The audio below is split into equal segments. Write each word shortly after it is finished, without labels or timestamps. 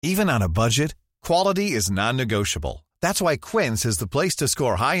Even on a budget, quality is non-negotiable. That's why Quince is the place to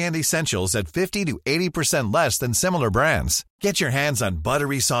score high-end essentials at 50 to 80% less than similar brands. Get your hands on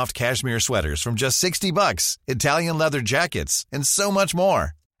buttery soft cashmere sweaters from just $60, Italian leather jackets, and so much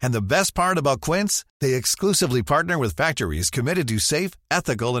more. And the best part about Quince, they exclusively partner with factories committed to safe,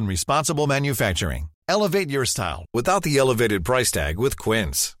 ethical, and responsible manufacturing. Elevate your style without the elevated price tag with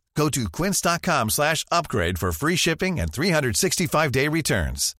Quince. Go to quince.com/upgrade for free shipping and 365-day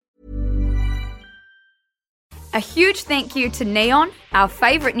returns. A huge thank you to Neon, our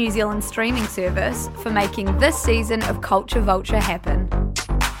favourite New Zealand streaming service, for making this season of Culture Vulture happen.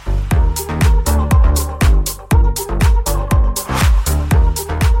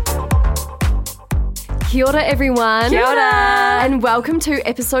 Kia ora, everyone. Kia ora. And welcome to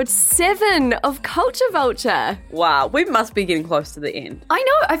episode 7 of Culture Vulture. Wow, we must be getting close to the end. I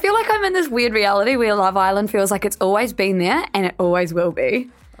know, I feel like I'm in this weird reality where Love Island feels like it's always been there and it always will be.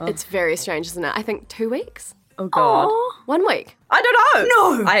 It's very strange, isn't it? I think 2 weeks? Oh, God. Aww. 1 week? I don't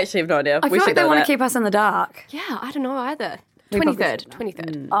know. No. I actually have no idea. I feel like they want to keep us in the dark. Yeah, I don't know either. We 23rd.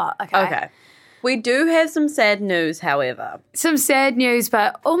 23rd. Oh, okay. Okay. We do have some sad news, however. Some sad news,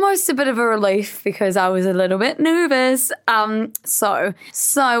 but almost a bit of a relief because I was a little bit nervous. So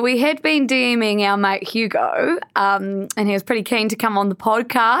we had been DMing our mate Hugo, and he was pretty keen to come on the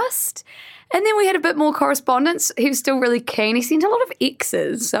podcast. And then we had a bit more correspondence. He was still really keen. He sent a lot of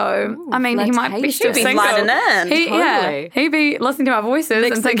X's. So, I mean, he might be still flirtation. single. Sliding in. Totally. He'd be listening to our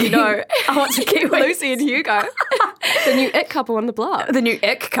voices and thinking, I want to keep Lucy and Hugo. The new it couple on the block. The new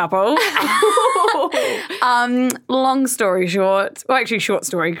ick couple. Long story short, well, actually short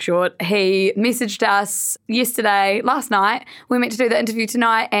story short, he messaged us last night. We meant to do the interview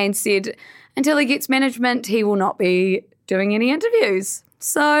tonight and said until he gets management, he will not be doing any interviews.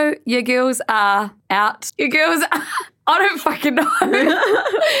 So your girls are out. Your girls are, I don't fucking know.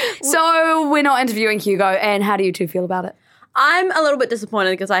 So we're not interviewing Hugo. And how do you two feel about it? I'm a little bit disappointed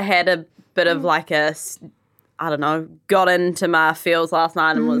because I had a bit of got into my feels last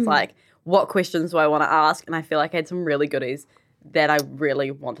night and was like, what questions do I want to ask? And I feel like I had some really goodies that I really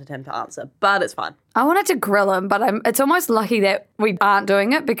wanted him to answer, but it's fine. I wanted to grill him, but it's almost lucky that we aren't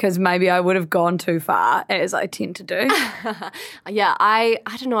doing it because maybe I would have gone too far, as I tend to do. Yeah, I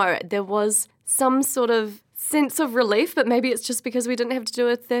don't know. There was some sort of sense of relief, but maybe it's just because we didn't have to do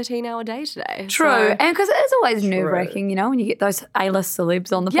a 13-hour day today. True, So, and because it is always nerve-wracking, when you get those A-list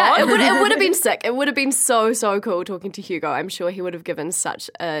celebs on the yeah, pod. it would have been sick. It would have been so cool talking to Hugo. I'm sure he would have given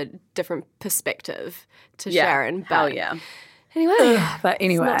such a different perspective to Sharon. Hell But yeah. Anyway, But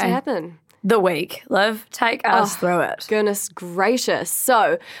anyway, it's not to happen. the week. Liv, take us through it. Goodness gracious.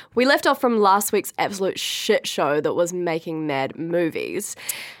 So we left off from last week's absolute shit show that was Making Mad Movies.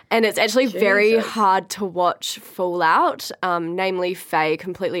 And it's actually very hard to watch full out, namely Faye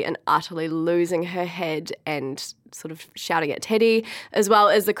completely and utterly losing her head and sort of shouting at Teddy, as well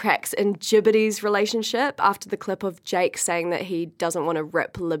as the cracks in Jibbity's relationship after the clip of Jake saying that he doesn't want to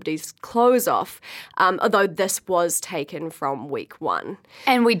rip Liberty's clothes off, although this was taken from week 1.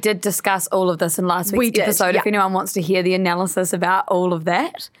 And we did discuss all of this in last week's episode. If anyone wants to hear the analysis about all of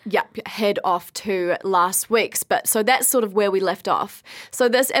that. Yep, head off to last week's. But so that's sort of where we left off. So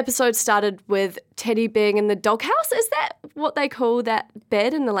this episode started with Teddy being in the doghouse. Is that what they call that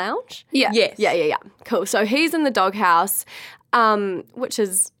bed in the lounge? Yeah. Yes. Yeah. Cool. So he's in the doghouse, which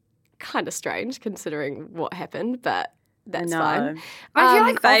is kind of strange considering what happened, but that's fine. I feel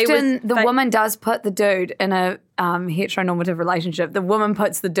like Faye often the woman does put the dude in a heteronormative relationship. The woman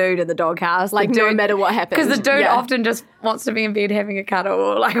puts the dude in the doghouse. Like no matter what happens. Because the dude often just wants to be in bed having a cuddle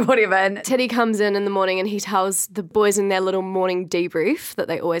or like whatever. And Teddy comes in the morning and he tells the boys in their little morning debrief that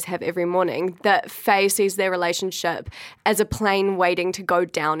they always have every morning that Faye sees their relationship as a plane waiting to go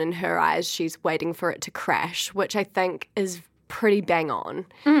down in her eyes. She's waiting for it to crash, which I think is pretty bang on.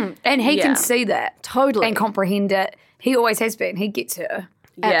 and he can see that. Totally. And comprehend it. He always has been. He gets her.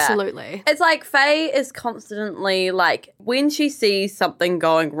 Yeah. Absolutely. It's like Faye is constantly like, when she sees something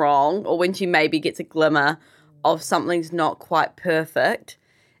going wrong or when she maybe gets a glimmer of something's not quite perfect,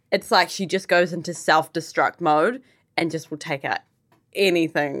 it's like she just goes into self-destruct mode and just will take out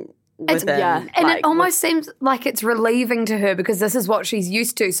anything within. And it almost seems like it's relieving to her because this is what she's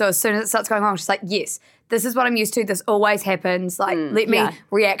used to. So as soon as it starts going wrong, she's like, yes, this is what I'm used to. This always happens. Like, let me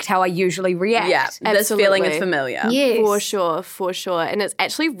react how I usually react. Yeah, this feeling is familiar. Yes. For sure. And it's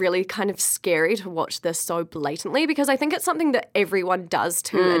actually really kind of scary to watch this so blatantly because I think it's something that everyone does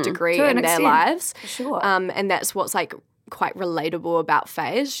to a degree To an in their extent. lives. For sure. And that's what's like quite relatable about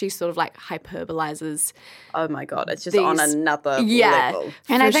Faye. She sort of like hyperbolizes. Oh my God, it's just on another Yeah. level.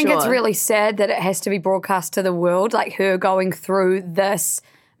 And For I think it's sure. really sad that it has to be broadcast to the world, like her going through this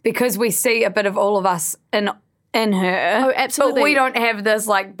because we see a bit of all of us in her. Oh, absolutely. But we don't have this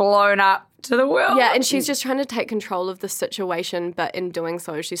like blown up to the world. Yeah, and she's just trying to take control of the situation, but in doing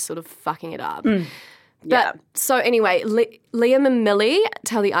so, she's sort of fucking it up. Yeah. But, so anyway, Liam and Millie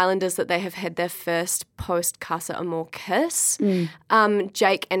tell the Islanders that they have had their first post-Casa Amor kiss.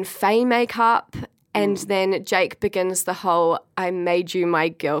 Jake and Faye make up, and then Jake begins the whole "I made you my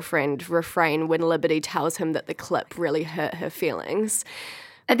girlfriend" refrain when Liberty tells him that the clip really hurt her feelings.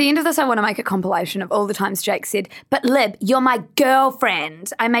 At the end of this, I want to make a compilation of all the times Jake said, "But Lib, you're my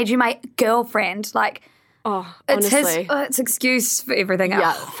girlfriend. I made you my girlfriend." Like, Honestly. it's excuse for everything else.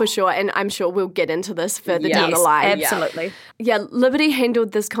 Yeah, for sure. And I'm sure we'll get into this further down the line. Absolutely. Yeah, Liberty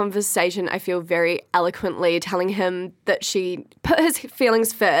handled this conversation, I feel, very eloquently, telling him that she put his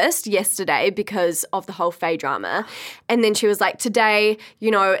feelings first yesterday because of the whole Faye drama. And then she was like, today,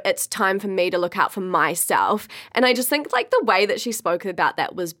 it's time for me to look out for myself. And I just think, like, the way that she spoke about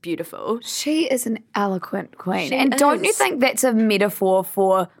that was beautiful. She is an eloquent queen. She and don't you is. think that's a metaphor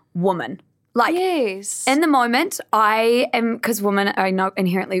for woman? Like, Yes. in the moment, I am, because women are not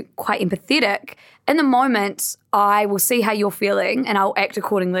inherently quite empathetic, in the moment, I will see how you're feeling and I'll act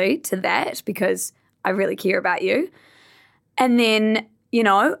accordingly to that because I really care about you. And then,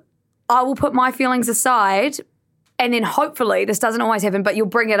 I will put my feelings aside and then hopefully, this doesn't always happen, but you'll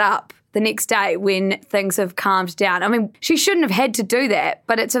bring it up the next day when things have calmed down. I mean, she shouldn't have had to do that,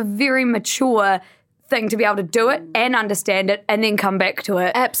 but it's a very mature thing to be able to do it and understand it and then come back to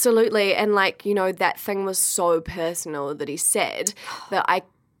it. Absolutely. And that thing was so personal that he said that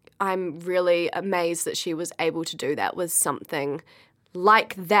I'm really amazed that she was able to do that with something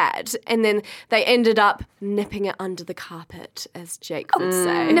like that. And then they ended up nipping it under the carpet, as Jake would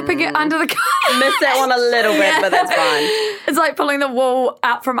say. Nipping it under the carpet. Missed that one a little bit, but that's fine. It's like pulling the wool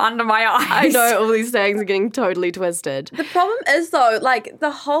out from under my eyes. I know, all these sayings are getting totally twisted. The problem is, though, like,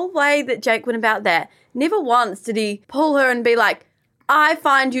 the whole way that Jake went about that, never once did he pull her and be like, I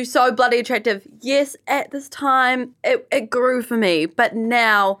find you so bloody attractive. Yes, at this time, it grew for me, but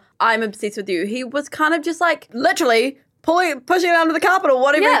now I'm obsessed with you. He was kind of just like, literally pushing it under the carpet or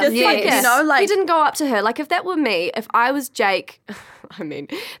whatever he just did, he didn't go up to her. Like, if that were me, if I was Jake, I mean,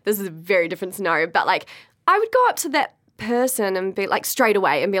 this is a very different scenario, but like, I would go up to that person and be like, straight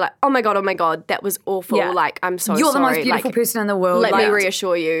away and be like, oh my God, that was awful. Yeah. Like, I'm so You're sorry. the most beautiful person in the world. Let me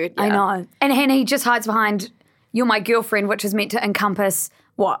reassure you. I know. And he just hides behind, you're my girlfriend, which is meant to encompass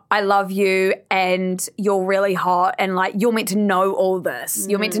what? I love you and you're really hot and like you're meant to know all this.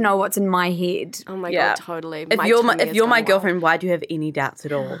 You're meant to know what's in my head. Oh my God, totally. If you're my girlfriend, why do you have any doubts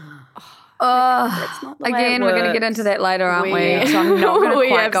at all? Again, we're going to get into that later, aren't we? So I'm not going to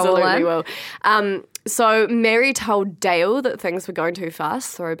quite go all in. Will. So Mary told Dale that things were going too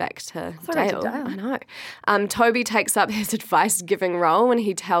fast. Throwback to Dale. I know. Toby takes up his advice-giving role when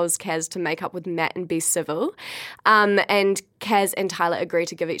he tells Kaz to make up with Matt and be civil. And Kaz and Tyler agree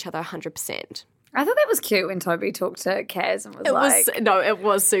to give each other 100%. I thought that was cute when Toby talked to Kaz and was it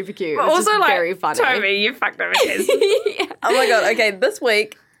was super cute. It But was also just very funny. Toby, you fucked over Kaz. Oh my God, okay, this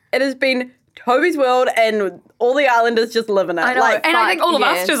week it has been Toby's world and all the Islanders just living it. I know, and I think all of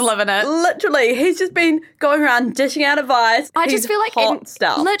us just living it. Literally, he's just been going around dishing out advice. I just feel like hot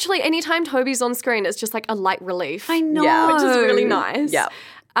stuff. Literally, anytime Toby's on screen, it's just like a light relief. I know. Yeah. Which is really nice. Yeah.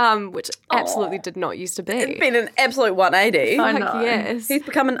 Which absolutely did not used to be. It's been an absolute 180. I Fuck know. yes. He's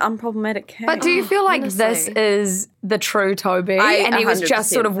become an unproblematic cat. But do you feel like Honestly. this is the true Toby and he was 100% just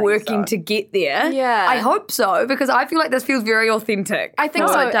sort of think working so. to get there? Yeah. I hope so because I feel like this feels very authentic. I think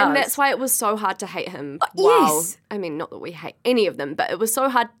No, so, it does. and that's why it was so hard to hate him. yes. I mean, not that we hate any of them, but it was so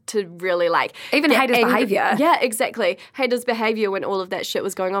hard to really like Even hate his behaviour. Yeah, exactly. Hate his behavior when all of that shit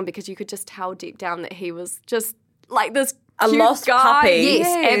was going on because you could just tell deep down that he was just like this A cute lost guy. puppy.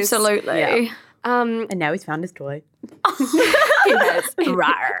 Yes, absolutely. Yeah. Um, And now he's found his toy. he has.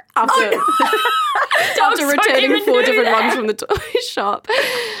 Rawr. After returning 4 different ones from the toy shop.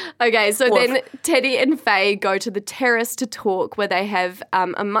 Okay, so then Teddy and Faye go to the terrace to talk where they have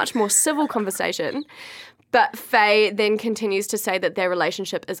a much more civil conversation. But Faye then continues to say that their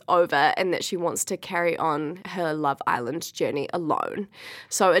relationship is over and that she wants to carry on her Love Island journey alone.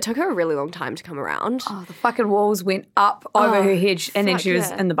 So it took her a really long time to come around. Oh, the fucking walls went up over her head and then fuck she was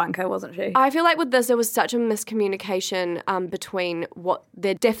yeah. in the bunker, wasn't she? I feel like with this, there was such a miscommunication between what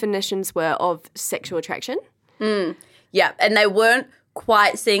their definitions were of sexual attraction. Yeah, and they weren't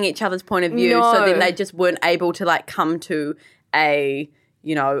quite seeing each other's point of view, so then they just weren't able to like come to a,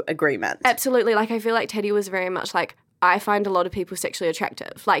 agreement. Absolutely. Like, I feel like Teddy was very much like, I find a lot of people sexually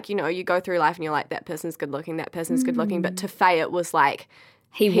attractive. Like, you go through life and you're like, that person's good looking, that person's good looking. But to Faye, it was like,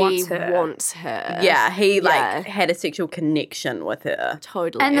 he wants her. Yeah, he had a sexual connection with her.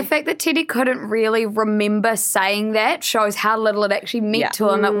 Totally. And the fact that Teddy couldn't really remember saying that shows how little it actually meant to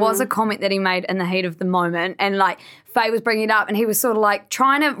him. It was a comment that he made in the heat of the moment. And like Faye was bringing it up and he was sort of like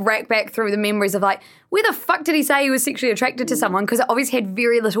trying to rack back through the memories of like, where the fuck did he say he was sexually attracted to someone? Because it obviously had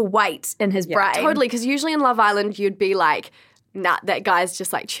very little weight in his brain. Totally, because usually in Love Island you'd be like, nah, that guy's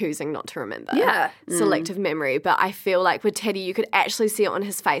just like choosing not to remember. Yeah. Selective memory. But I feel like with Teddy, you could actually see it on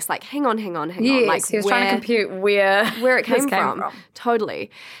his face. Like, hang on. Yes, Like, he was trying to compute where it came this from.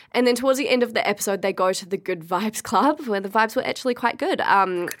 Totally. And then towards the end of the episode, they go to the Good Vibes Club, where the vibes were actually quite good. Good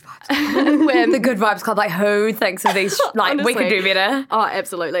Vibes. The Good Vibes Club, like who thinks of these, like Honestly. we could do better. Oh,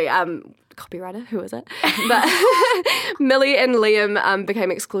 absolutely. Copywriter, who was it? But Millie and Liam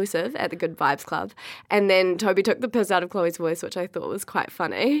became exclusive at the Good Vibes Club. And then Toby took the piss out of Chloe's voice, which I thought was quite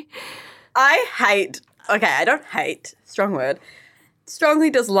funny. I don't hate, strong word, strongly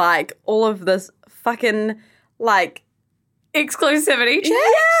dislike all of this fucking, like, exclusivity. Yeah.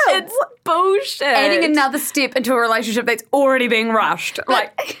 It's bullshit. Adding another step into a relationship that's already being rushed.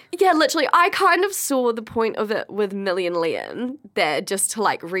 Yeah, literally. I kind of saw the point of it with Millie and Liam there, just to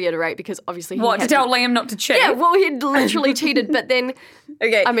like reiterate, because obviously to tell Liam not to cheat? Yeah, well, he'd literally cheated, but then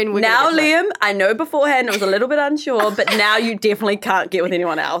okay, I mean, now Liam, I know beforehand I was a little bit unsure, but now you definitely can't get with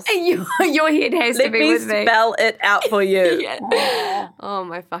anyone else. Your head has to be with me. Let me spell it out for you. Yeah. Oh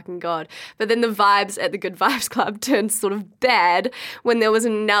my fucking God. But then the vibes at the Good Vibes Club turned sort of bad when there was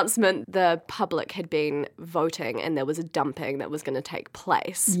an announcement the public had been voting and there was a dumping that was going to take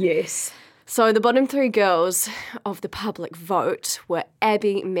place. Yes. So the bottom three girls of the public vote were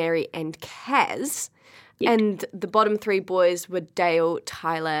Abby, Mary and Kaz. Yep. And the bottom three boys were Dale,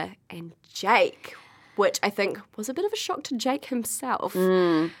 Tyler and Jake, which I think was a bit of a shock to Jake himself.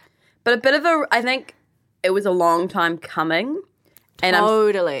 But a bit of I think it was a long time coming. And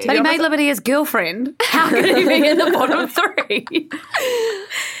totally. But he made Liberty his girlfriend. How could he be in the bottom three?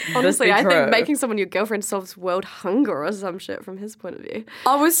 Honestly, I think making someone your girlfriend solves world hunger or some shit from his point of view.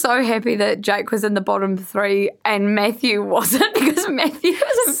 I was so happy that Jake was in the bottom three and Matthew wasn't, because Matthew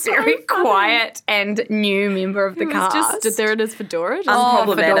was a very quiet and new member of the cast. Just stood there in his fedora. Just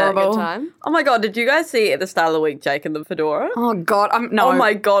unproblematic. Good time. Oh my God, did you guys see at the start of the week Jake in the fedora? Oh God, no. Oh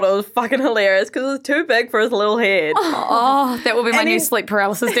my God, it was fucking hilarious because it was too big for his little head. Oh, that will be my new sleep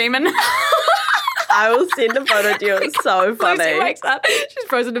paralysis demon. I will send a photo to you. It's so funny. Lucy wakes up. She's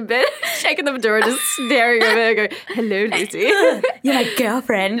frozen in bed, shaking the fedora, just staring over her, going, "Hello, Lucy. You're my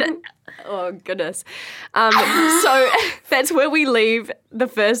girlfriend." Oh, goodness. So that's where we leave the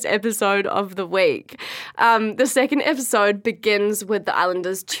first episode of the week. The second episode begins with the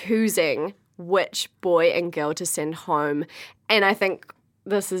Islanders choosing which boy and girl to send home. And I think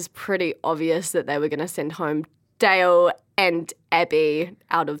this is pretty obvious that they were going to send home Dale and Abby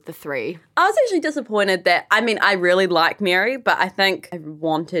out of the three. I was actually disappointed that, I really like Mary, but I think I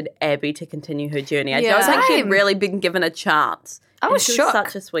wanted Abby to continue her journey. I don't think she'd really been given a chance. I was shocked.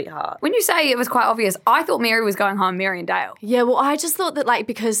 shocked. Such a sweetheart. When you say it was quite obvious, I thought Mary was going home, Mary and Dale. Yeah, well, I just thought that, like,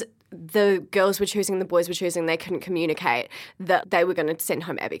 because the girls were choosing, the boys were choosing, they couldn't communicate that they were going to send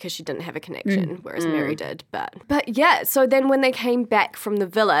home Abby because she didn't have a connection, whereas Mary did. But yeah, so then when they came back from the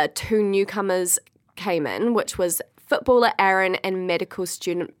villa, two newcomers came in, which was footballer Aaron and medical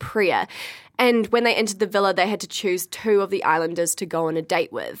student Priya. And when they entered the villa, they had to choose two of the Islanders to go on a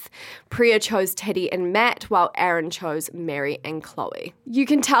date with. Priya chose Teddy and Matt, while Aaron chose Mary and Chloe. You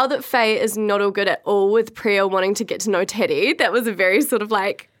can tell that Faye is not all good at all with Priya wanting to get to know Teddy. That was a very sort of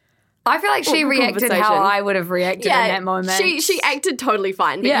like... I feel like she reacted how I would have reacted in that moment. She acted totally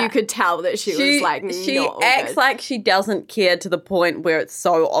fine, but you could tell that she was like, she acts like she doesn't care to the point where it's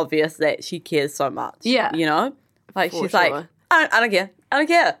so obvious that she cares so much. Yeah. You know? Like, she's like, I don't care. I don't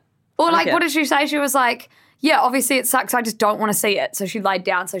care. Or like, what did she say? She was like, yeah, obviously it sucks. I just don't want to see it. So she laid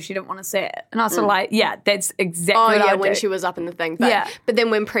down so she didn't want to see it. And I was sort of like, yeah, that's exactly what I would when do. She was up in the thing. But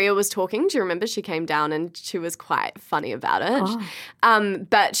then when Priya was talking, do you remember she came down and she was quite funny about it.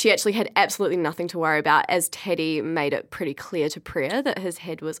 But she actually had absolutely nothing to worry about, as Teddy made it pretty clear to Priya that his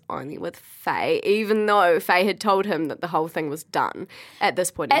head was only with Faye, even though Faye had told him that the whole thing was done at this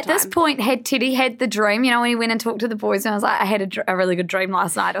point in time. At this point, had Teddy had the dream, when he went and talked to the boys and I was like, I had a really good dream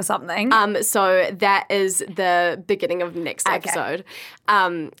last night or something. So that is the beginning of next episode.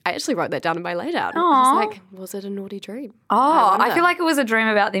 I actually wrote that down in my layout. I was like, was it a naughty dream? I feel like it was a dream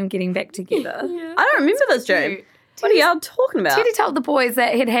about them getting back together. I don't remember this dream. What are y'all talking about? Teddy told the boys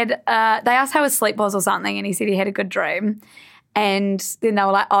that they asked how his sleep was or something, and he said he had a good dream. And then they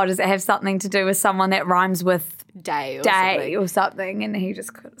were like, oh, does it have something to do with someone that rhymes with Day or something? And he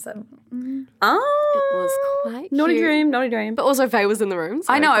just could have said, Oh. It was quite Naughty cute. dream. But also Faye was in the room.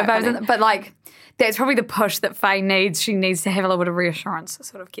 So I know, quite funny. but like that's probably the push that Faye needs. She needs to have a little bit of reassurance to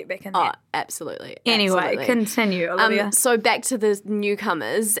sort of get back in there. Oh, absolutely. Anyway, absolutely. continue, Olivia. So back to the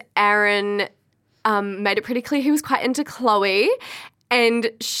newcomers. Aaron made it pretty clear he was quite into Chloe.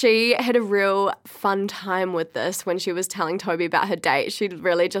 And she had a real fun time with this when she was telling Toby about her date. She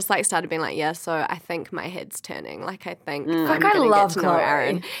really just like started being like, yeah, so I think my head's turning. Like I think I'm I going to love get to know Chloe.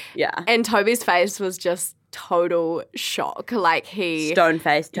 Aaron. Yeah. And Toby's face was just total shock. Like he...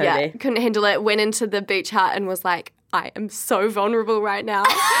 Stone-faced Toby. Yeah, couldn't handle it. Went into the beach hut and was like, I am so vulnerable right now.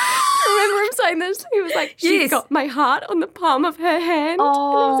 Remember him saying this? He was like, she's got my heart on the palm of her hand.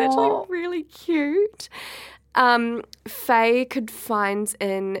 Oh. And it was actually really cute. Faye confides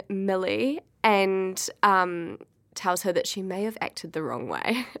in Millie and tells her that she may have acted the wrong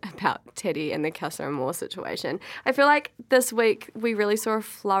way about Teddy and the Casa Amor situation. I feel like this week we really saw a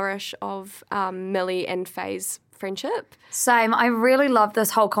flourish of Millie and Faye's friendship. Same. I really loved this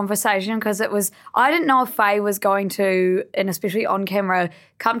whole conversation because I didn't know if Faye was going to, and especially on camera,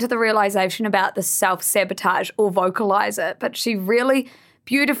 come to the realization about the self-sabotage or vocalize it. But she really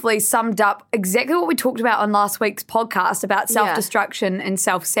beautifully summed up exactly what we talked about on last week's podcast about self-destruction and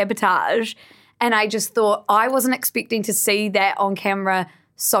self-sabotage. And I just thought I wasn't expecting to see that on camera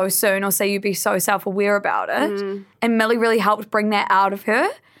so soon or see you be so self-aware about it. And Millie really helped bring that out of her.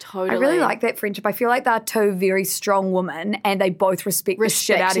 Totally. I really like that friendship. I feel like they're two very strong women and they both respect the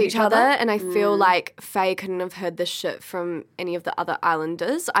shit out of each other. And I feel like Faye couldn't have heard this shit from any of the other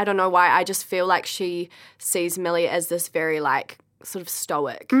islanders. I don't know why. I just feel like she sees Millie as this very like sort of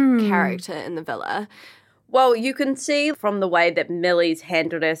stoic character in the villa. Well, you can see from the way that Millie's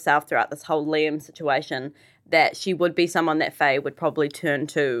handled herself throughout this whole Liam situation that she would be someone that Faye would probably turn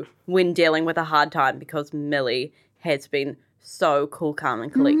to when dealing with a hard time because Millie has been so cool, calm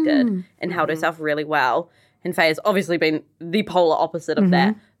and collected and held herself really well. And Faye has obviously been the polar opposite of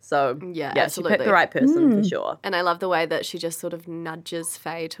that. So, Yeah, she absolutely. picked the right person for sure. And I love the way that she just sort of nudges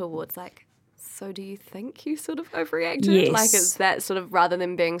Faye towards like, so do you think you sort of overreacted? Yes. Like it's that sort of, rather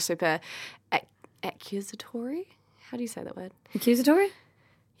than being super accusatory? How do you say that word? Accusatory?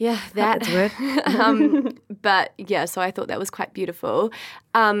 Yeah, that's a word. But yeah, so I thought that was quite beautiful.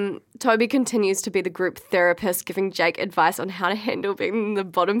 Toby continues to be the group therapist, giving Jake advice on how to handle being in the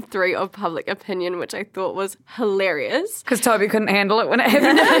bottom three of public opinion, which I thought was hilarious. Because Toby couldn't handle it when it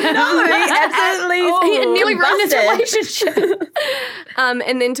happened. No, he absolutely He had nearly ruined his combusted. relationship.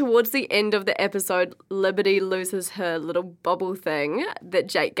 And then towards the end of the episode, Liberty loses her little bobble thing that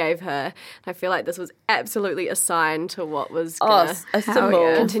Jake gave her. I feel like this was absolutely a sign to what was going A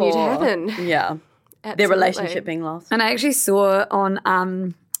symbol continue to for- happen. Yeah. Their relationship being lost. And I actually saw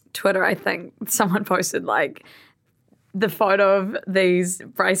on Twitter, I think, someone posted like the photo of these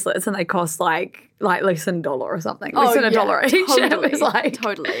bracelets and they cost like less than $1 or something. Less than $1 each. Totally, It was like,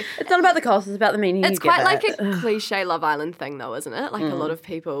 totally. It's not about the cost, it's about the meaning It's you give quite like it. a cliche Love Island thing though, isn't it? Like a lot of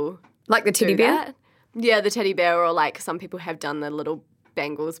people like the teddy do bear. that. Yeah, the teddy bear, or like some people have done the little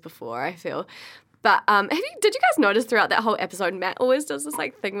bangles before, I feel. But did you guys notice throughout that whole episode, Matt always does this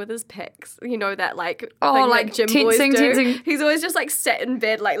like thing with his pecs? You know that like thing like that gym boys do? tensing. He's always just like sat in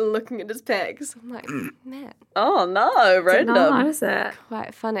bed like looking at his pecs. I'm like, Matt, Oh no, random. No, notice it.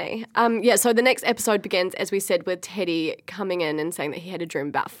 quite funny. So the next episode begins, as we said, with Teddy coming in and saying that he had a dream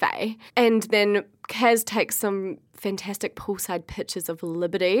about Faye. And then Kaz takes some fantastic poolside pictures of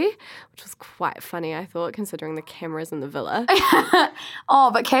Liberty, which was quite funny, I thought, considering the cameras in the villa. Oh,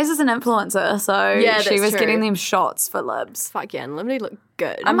 but Kaz is an influencer, so Yeah, she that's was true. getting them shots for libs. Fuck yeah, and Liberty looked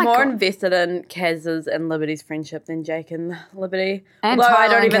good. I'm my more God. invested in Kaz's and Liberty's friendship than Jake and Liberty. And Although I Tyler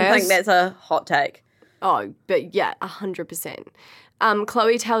don't and even Kaz. think that's a hot take. Oh, but yeah, 100%.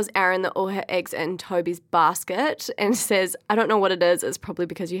 Chloe tells Aaron that all her eggs are in Toby's basket and says, I don't know what it is. It's probably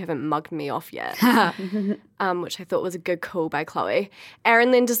because you haven't mugged me off yet. Which I thought was a good call by Chloe. Aaron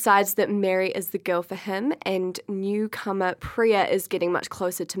then decides that Mary is the girl for him and newcomer Priya is getting much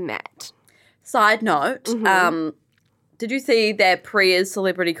closer to Matt. Side note, did you see that Priya's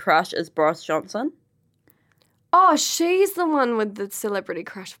celebrity crush is Boris Johnson? Oh, she's the one with the celebrity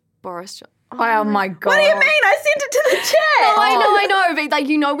crush, Boris Johnson. Oh my God. What do you mean? I sent it to the chat. I know. But like,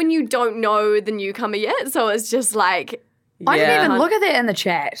 you know when you don't know the newcomer yet, so it's just like... I didn't Yeah. even look at that in the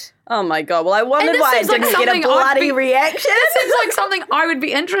chat. Oh my God. Well, I wondered this why I seems like didn't get a something I'd bloody be- reaction. That seems like something I would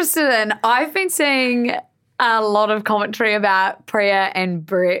be interested in. I've been seeing a lot of commentary about Priya and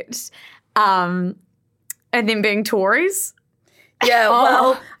Brett and them being Tories. Yeah,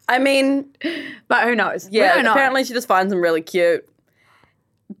 well, I mean, But who knows? We yeah, don't know. apparently she just finds him really cute.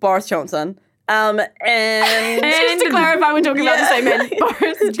 Boris Johnson. And Just to clarify, we're talking about the same man,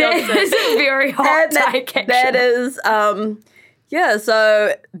 Boris Johnson. That is a very hot take, actually. that is,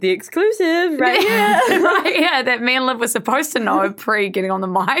 so the exclusive right here. Right, yeah, that me and Liv were supposed to know pre getting on the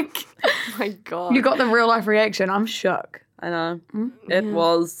mic. Oh my God. You got the real life reaction. I'm shook. I know. It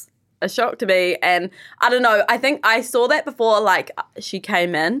was a shock to me. And I don't know, I think I saw that before, like, she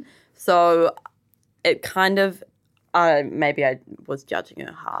came in. So it kind of, maybe I was judging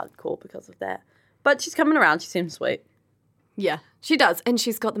her hardcore because of that. But she's coming around. She seems sweet. Yeah, she does. And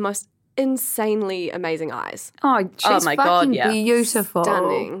she's got the most insanely amazing eyes. Oh, she's my fucking God, yeah. beautiful.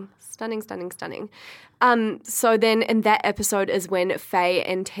 Stunning. So then in that episode is when Faye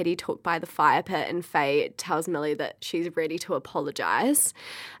and Teddy talk by the fire pit and Faye tells Millie that she's ready to apologise.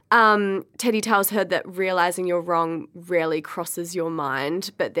 Teddy tells her that realising you're wrong rarely crosses your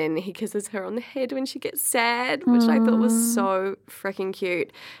mind, but then he kisses her on the head when she gets sad, which I thought was so freaking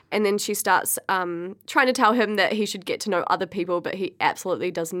cute. And then she starts trying to tell him that he should get to know other people, but he absolutely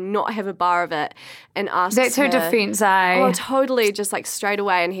does not have a bar of it, and asks That's her her defence, eh? Oh, totally, just like straight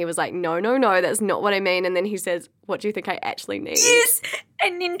away. And he was like, no, that's not what I mean. And then he says, what do you think I actually need? Yes,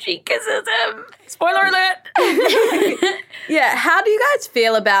 and then she kisses him. Spoiler alert. Yeah, how do you guys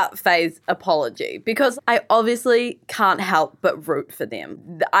feel about Faye's apology? Because I obviously can't help but root for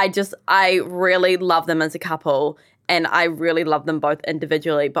them. I really love them as a couple, and I really love them both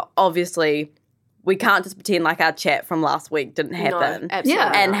individually, but obviously we can't just pretend like our chat from last week didn't happen. No, absolutely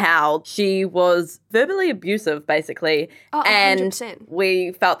Yeah. And not. how she was verbally abusive, basically. Oh, and 100%.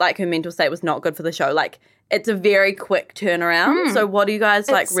 we felt like her mental state was not good for the show. Like, it's a very quick turnaround. So what do you guys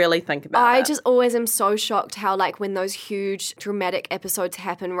really think about I it? just always am so shocked how, like, when those huge dramatic episodes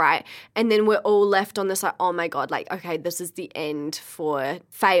happen, right, and then we're all left on this, like, oh my God, like, okay, this is the end for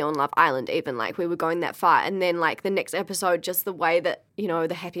Faye on Love Island even, like, we were going that far. And then, like, the next episode, just the way that, you know,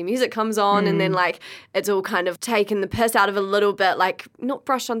 the happy music comes on and then, like, it's all kind of taken the piss out of a little bit, like, not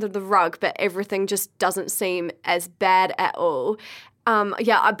brushed under the rug, but everything just doesn't seem as bad at all.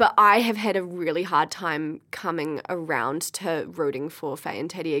 But I have had a really hard time coming around to rooting for Faye and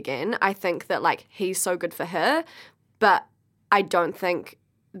Teddy again. I think that, like, he's so good for her, but I don't think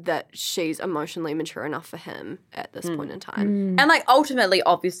that she's emotionally mature enough for him at this point in time. And, like, ultimately,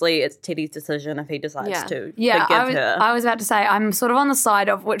 obviously, it's Teddy's decision if he decides Yeah. to Yeah, forgive her. I was about to say I'm sort of on the side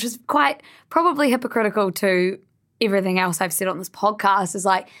of, which is quite probably hypocritical to everything else I've said on this podcast, is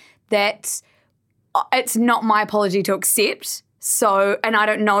like that it's not my apology to accept. So, and I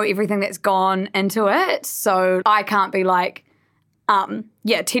don't know everything that's gone into it. So I can't be like,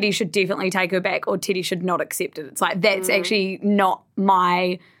 Teddy should definitely take her back or Teddy should not accept it. It's like, that's actually not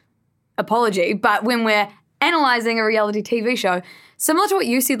my apology. But when we're analysing a reality TV show, similar to what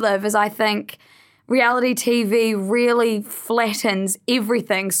you said, Liv, is I think reality TV really flattens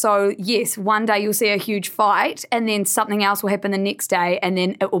everything. So, yes, one day you'll see a huge fight and then something else will happen the next day and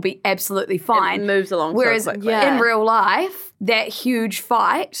then it will be absolutely fine. It moves along Whereas so quickly. in real life, that huge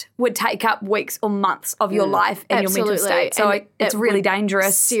fight would take up weeks or months of your life and your mental state. So And it's it really would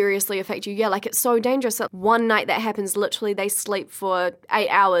dangerous. Seriously affect you. Yeah, like, it's so dangerous that one night that happens, literally they sleep for 8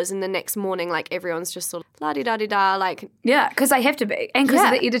 hours and the next morning, like, everyone's just sort of la-di-da-di-da, like... Yeah, because they have to be, and because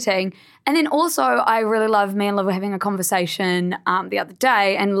of Yeah. the editing. And then also, I really love, me and Liv were having a conversation the other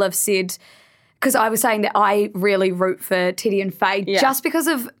day, and Liv said, because I was saying that I really root for Teddy and Faye just because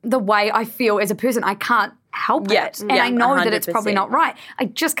of the way I feel as a person. I can't help Yeah, it. And yeah, I know that it's probably 100%. not right. I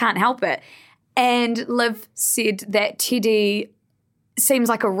just can't help it. And Liv said that Teddy seems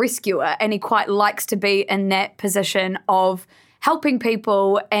like a rescuer and he quite likes to be in that position of helping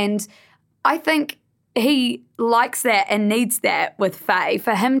people. And I think he likes that and needs that with Faye.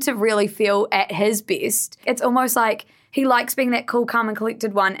 For him to really feel at his best, it's almost like he likes being that cool, calm and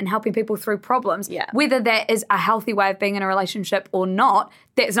collected one and helping people through problems. Yeah. Whether that is a healthy way of being in a relationship or not,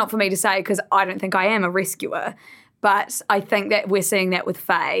 that's not for me to say because I don't think I am a rescuer. But I think that we're seeing that with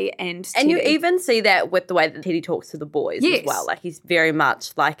Faye and Teddy. And you even see that with the way that Teddy talks to the boys Yes. as well. Like, he's very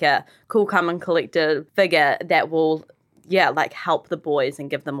much like a cool, calm and collected figure that will, like, help the boys and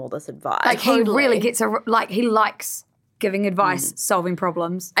give them all this advice. like he Totally. really gets he likes giving advice, solving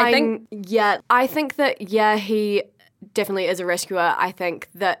problems. I think I think that, he definitely is a rescuer. I think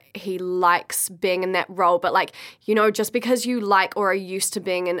that he likes being in that role, but, like, you know, just because you like or are used to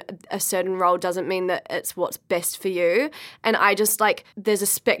being in a certain role doesn't mean that it's what's best for you. And I just, like, there's a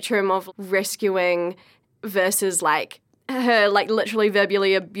spectrum of rescuing versus, like, her, like, literally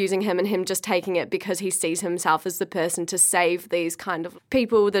verbally abusing him and him just taking it because he sees himself as the person to save these kind of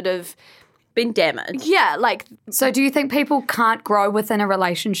people that have been damaged. Yeah, like, So do you think people can't grow within a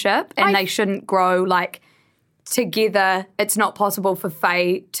relationship and they shouldn't grow like together? It's not possible for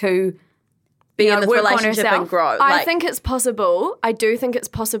Faye to be in this work on relationship herself? and grow. I think it's possible. I do think it's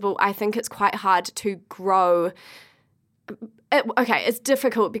possible. I think it's quite hard to grow. It's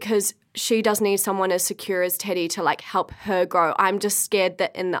difficult because she does need someone as secure as Teddy to like help her grow. I'm just scared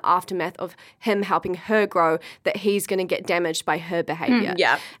that in the aftermath of him helping her grow, that he's going to get damaged by her behavior.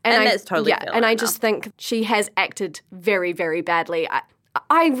 Yeah, and that's totally fair. And I just think she has acted very, very badly.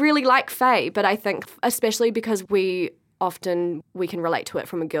 I really like Faye, but I think especially because we can relate to it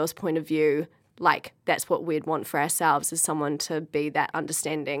from a girl's point of view. Like, that's what we'd want for ourselves, is someone to be that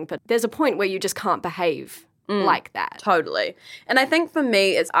understanding. But there's a point where you just can't behave like that. Totally. And I think for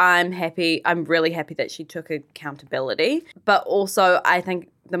me, I'm really happy that she took accountability. But also, I think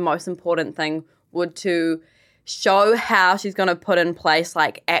the most important thing would to show how she's going to put in place,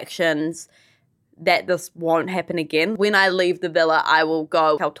 like, actions that this won't happen again. When I leave the villa, I'll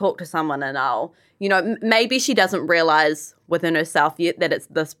talk to someone and maybe she doesn't realize within herself yet that it's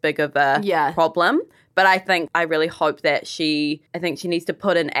this big of a problem. But I really hope that she needs to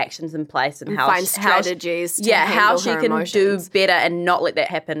put in actions in place and find strategies how she can emotions. do better and not let that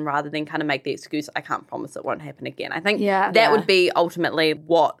happen rather than kind of make the excuse, I can't promise it won't happen again. I think that would be ultimately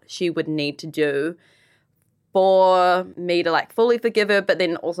what she would need to do for me to like fully forgive her, but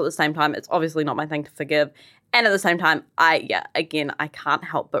then also at the same time, it's obviously not my thing to forgive. And at the same time, I can't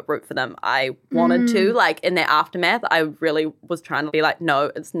help but root for them. I wanted to, like, in their aftermath, I really was trying to be like,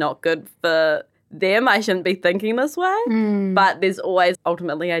 no, it's not good for them. I shouldn't be thinking this way. But there's always,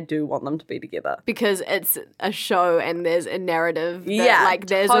 ultimately, I do want them to be together. Because it's a show and there's a narrative that, Yeah, like,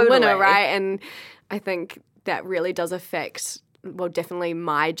 there's totally. a winner, right? And I think that really does affect, well, definitely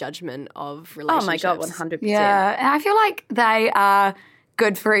my judgment of relationships. Oh my God, 100%. Yeah, and I feel like they are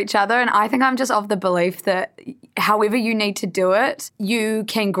good for each other, and I think I'm just of the belief that however you need to do it, you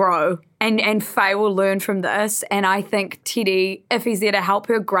can grow, and Faye will learn from this. And I think Teddy, if he's there to help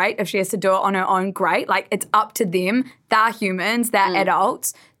her, great. If she has to do it on her own, great. Like, it's up to them. They're humans, they're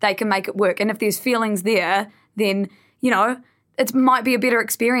adults, they can make it work. And if there's feelings there, then, it might be a better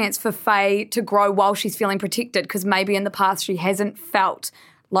experience for Faye to grow while she's feeling protected, because maybe in the past she hasn't felt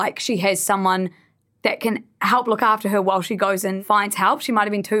like she has someone that can help look after her while she goes and finds help. She might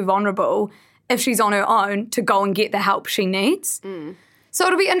have been too vulnerable if she's on her own to go and get the help she needs. So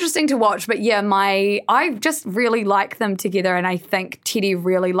it'll be interesting to watch. But yeah, I just really like them together, and I think Teddy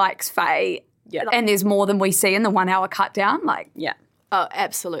really likes Faye. Yeah. And there's more than we see in the 1 hour cut down. Like, Yeah. Oh,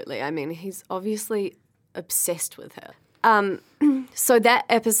 absolutely. I mean, he's obviously obsessed with her. So that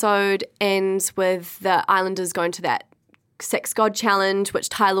episode ends with the Islanders going to that sex god challenge, which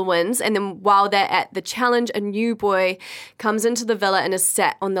Tyler wins. And then while they're at the challenge, a new boy comes into the villa and is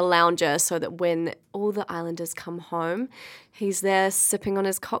sat on the lounger so that when all the Islanders come home, he's there sipping on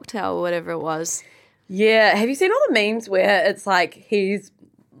his cocktail or whatever it was. Yeah. Have you seen all the memes where it's like he's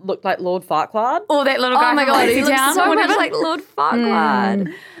looked like Lord Farquaad? oh, that little guy. Oh my from God, Lazy he looks Town so or much whatever. like Lord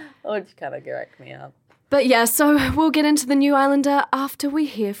Farquaad. Oh, it's kind of cracked me up. But yeah, so we'll get into the new Islander after we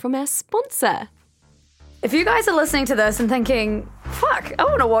hear from our sponsor. If you guys are listening to this and thinking, fuck, I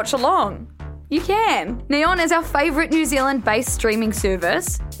want to watch along, you can. Neon is our favourite New Zealand-based streaming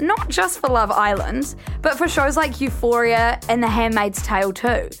service, not just for Love Island, but for shows like Euphoria and The Handmaid's Tale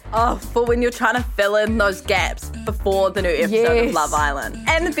too. Oh, for when you're trying to fill in those gaps before the new episode of Love Island.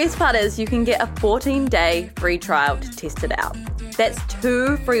 And the best part is you can get a 14-day free trial to test it out. That's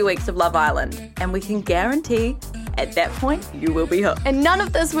 2 free weeks of Love Island, and we can guarantee at that point you will be hooked. And none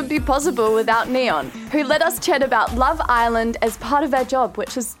of this would be possible without Neon, who let us chat about Love Island as part of our job,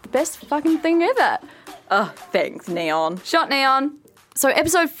 which is the best fucking thing ever. Oh, thanks, Neon. Shot Neon. So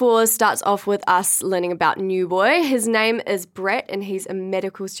episode 4 starts off with us learning about New Boy. His name is Brett and he's a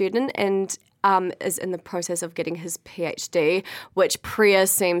medical student and is in the process of getting his PhD, which Priya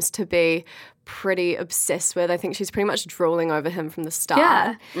seems to be pretty obsessed with. I think she's pretty much drooling over him from the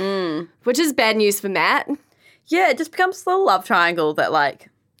start. Yeah. Which is bad news for Matt. Yeah, it just becomes a little love triangle that, like,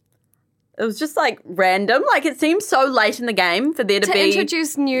 it was just, like, random. Like, it seems so late in the game for there to be...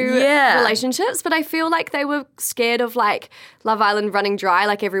 introduce new relationships, but I feel like they were scared of, like, Love Island running dry,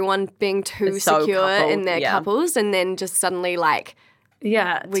 like everyone being too It's so secure coupled, in their couples, and then just suddenly, like...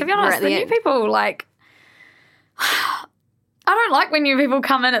 Yeah. To be we're honest, at the the new end. people, like... I don't like when new people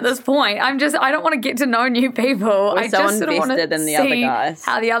come in at this point. I don't want to get to know new people. I so just sort of want to invested in the other see guys.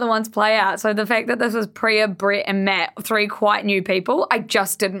 how the other ones play out. So the fact that this was Priya, Brett and Matt, 3 quite new people, I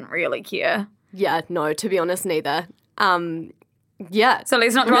just didn't really care. Yeah, no, to be honest, neither. Yeah. So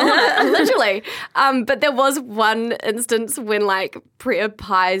let's not dwell on it. Literally. But there was one instance when like Priya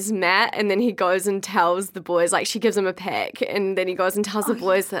pies Matt and then he goes and tells the boys, like she gives him a pack and then he goes and tells the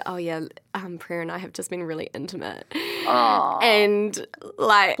boys that, Priya and I have just been really intimate. Oh. And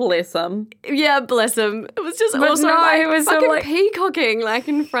like. Bless him. Yeah, bless him. It was just also it was fucking so, like, peacocking like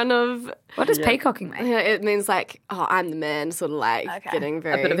in front of. What does peacocking mean? Yeah, it means like, I'm the man, sort of like getting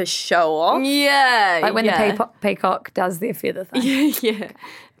very. A bit of a show off. Yeah. Like when the peacock does their feather thing. Yeah.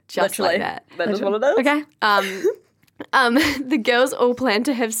 Just Literally. like that. That is what it is. Okay. The girls all plan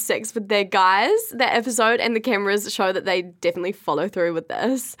to have sex with their guys that episode, and the cameras show that they definitely follow through with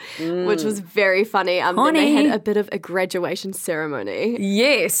this, which was very funny. Then they had a bit of a graduation ceremony.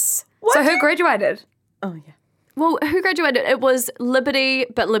 Yes. So who graduated? Oh, yeah. Well, who graduated? It was Liberty,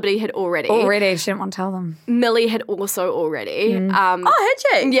 but Liberty had already. Already, she didn't want to tell them. Millie had also already. Had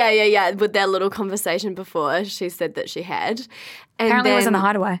she? Yeah. With their little conversation before, she said that she had. And Apparently then, it was in the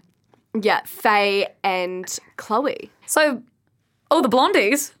hideaway. Yeah, Faye and Chloe. So, all the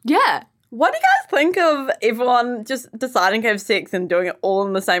blondies. Yeah. What do you guys think of everyone just deciding to have sex and doing it all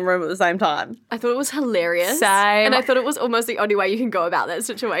in the same room at the same time? I thought it was hilarious. Same. And I thought it was almost the only way you can go about that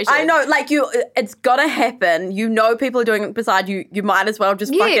situation. I know, like it's gotta happen. You know people are doing it beside you. You might as well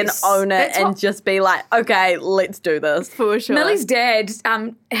just fucking own it that's and what- just be like, okay, let's do this. For sure. Millie's dad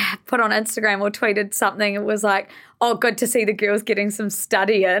put on Instagram or tweeted something. It was like, oh, good to see the girls getting some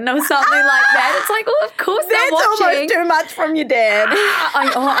study in or something like that. It's like, well, of course they're That's watching. almost too much from your dad.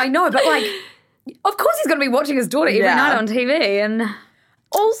 I know, but like, of course he's going to be watching his daughter every night on TV. And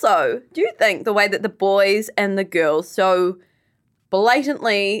Also, do you think the way that the boys and the girls so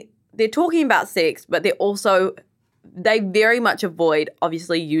blatantly, they're talking about sex, but they very much avoid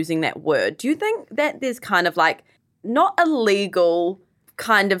obviously using that word. Do you think that there's kind of like not a legal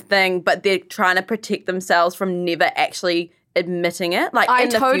kind of thing, but they're trying to protect themselves from never actually admitting it? Like I in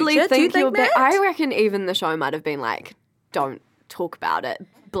the totally future? Do you think you're that? I reckon even the show might have been like, don't talk about it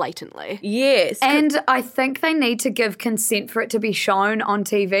blatantly. Yes. And I think they need to give consent for it to be shown on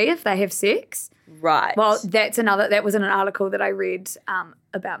TV if they have sex. Right. Well, that was in an article that I read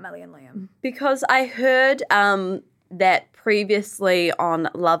about Millie and Liam. Because I heard that previously on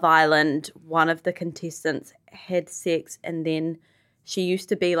Love Island, one of the contestants had sex and then she used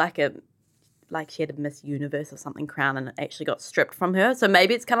to be like she had a Miss Universe or something crown and it actually got stripped from her. So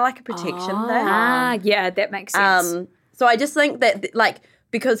maybe it's kind of like a protection thing. Yeah, that makes sense. So I just think that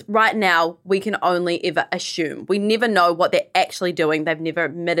because right now we can only ever assume. We never know what they're actually doing. They've never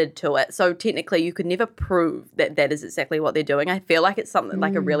admitted to it. So technically you could never prove that that is exactly what they're doing. I feel like it's something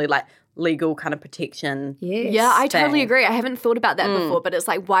like a really like legal kind of protection. Yes. Yeah, I totally thing. agree. I haven't thought about that before, but it's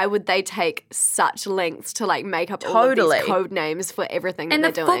like, why would they take such lengths to like make up all of these code names for everything And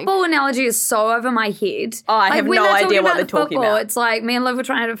that the they're doing? football analogy is so over my head. Oh, I have when no they're idea what they're the talking football, about. It's like me and Liv were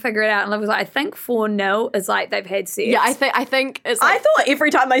trying to figure it out, and Liv was like, I think 4-0 is like they've had sex. Yeah, I think it's I like, thought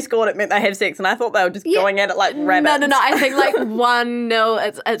every time they scored it meant they have sex and I thought they were just going at it like rabbits. no. I think like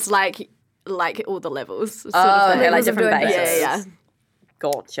 1-0. It's like all the levels. Sort of thing. Okay, like Levels of different doing bases. Yeah.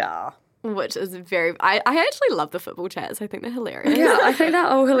 Gotcha. Which is very. I actually love the football chats. I think they're hilarious. Yeah, I think they're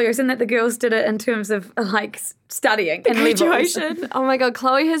all hilarious, and that the girls did it in terms of like studying and levels. Graduation. Oh my god,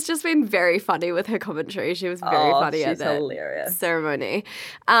 Chloe has just been very funny with her commentary. She was very funny at she's that hilarious. ceremony.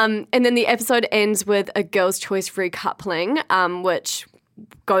 And then the episode ends with a girls' choice free coupling, which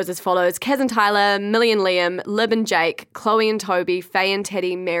goes as follows: Kaz and Tyler, Millie and Liam, Lib and Jake, Chloe and Toby, Faye and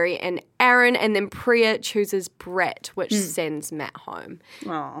Teddy, Mary and Aaron, and then Priya chooses Brett, which sends Matt home.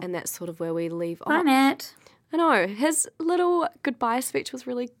 Aw. And that's sort of where we leave Hi, off. Matt. I know. His little goodbye speech was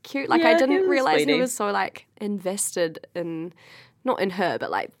really cute. Like, Yeah, I he didn't was realize he sweetie. was so, like, invested in, not in her, but,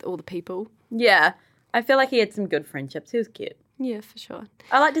 like, all the people. Yeah. I feel like he had some good friendships. He was cute. Yeah, for sure.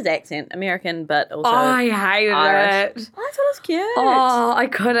 I liked his accent, American, but also I hated Irish. it. I thought it was cute. Oh,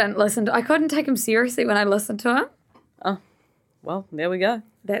 I couldn't take him seriously when I listened to him. Well, there we go.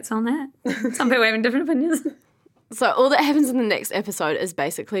 That's on that. Some people have different opinions. So all that happens in the next episode is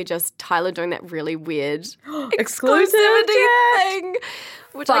basically just Tyler doing that really weird Exclusive exclusivity thing,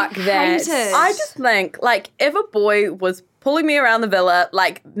 which Fuck I that. hated. I just think, like, if a boy was pulling me around the villa,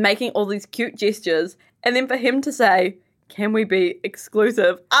 like, making all these cute gestures, and then for him to say, can we be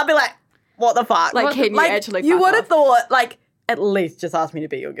exclusive? I'd be like, what the fuck? Like, can you actually You fuck would have off? thought, like, at least just ask me to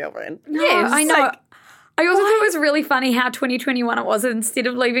be your girlfriend. Yes, I know. Like, I also thought it was really funny how 2021 it was. Instead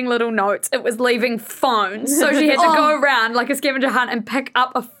of leaving little notes, it was leaving phones. So she had to go around like a scavenger hunt and pick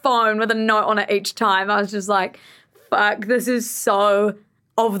up a phone with a note on it each time. I was just like, fuck, this is so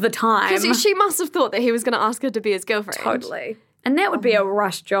of the time. Because she must have thought that he was going to ask her to be his girlfriend. Totally. And that would be a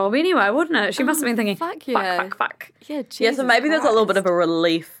rush job anyway, wouldn't it? She must have been thinking, fuck yeah. fuck. Yeah, Yeah, so maybe there's a little bit of Christ. a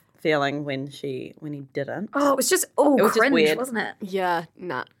relief feeling when he didn't. Oh, it was just all was just cringe, weird. wasn't it? Yeah,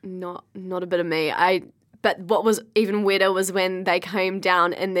 nah, not a bit of me. But what was even weirder was when they came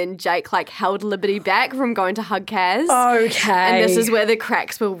down and then Jake like held Liberty back from going to hug Kaz. Okay. And this is where the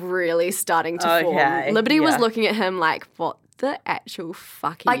cracks were really starting to Okay, form. Liberty was yeah. looking at him like, what the actual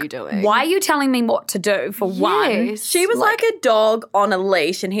fuck are you doing? Why are you telling me what to do, for one? Yes. She was like a dog on a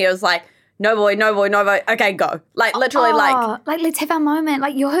leash, and he was like, no boy, no boy, no boy. Okay, go. Like, literally, Like, let's have our moment.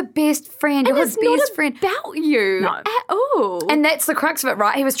 Like, you're her best friend. You're And her it's not best friend. about you No. at all. And that's the crux of it,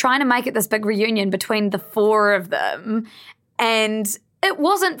 right? He was trying to make it this big reunion between the four of them, and it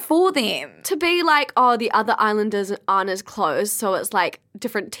wasn't for them. to be like, oh, the other islanders aren't as close, so it's like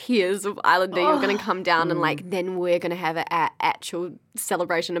different tiers of islander. You're going to come down and like then we're going to have an actual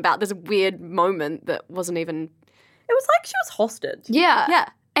celebration about this weird moment that wasn't even. it was like she was hostage. Yeah. Yeah.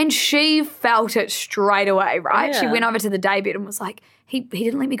 And she felt it straight away, right? She Yeah. went over to the daybed and was like, he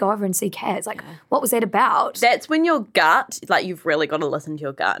didn't let me go over and see Kaz. Like, what was that about? That's when your gut, like, you've really got to listen to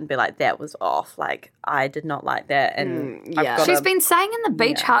your gut and be like, that was off. Like, I did not like that. And yeah. I've got She's been saying in the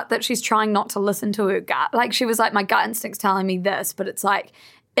beach hut that she's trying not to listen to her gut. Like, she was like, my gut instinct's telling me this, but it's like,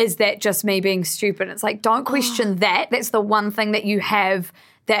 is that just me being stupid? It's like, don't question that. That's the one thing that you have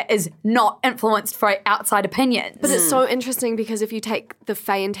that is not influenced by outside opinions. But it's so interesting because if you take the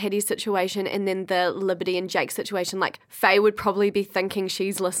Faye and Teddy situation and then the Liberty and Jake situation, like Faye would probably be thinking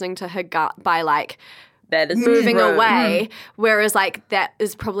she's listening to her gut by like that is moving true. away, whereas like that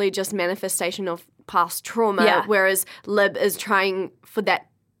is probably just manifestation of past trauma, Yeah. whereas Lib is trying for that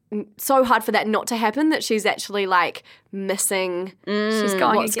so hard for that not to happen that she's actually like missing she's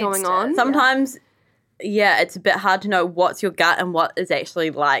going what's going against on. it. Sometimes, yeah, it's a bit hard to know what's your gut and what is actually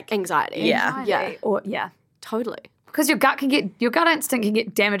like. Anxiety. Yeah. Yeah. Or, yeah. Totally. Because your gut instinct can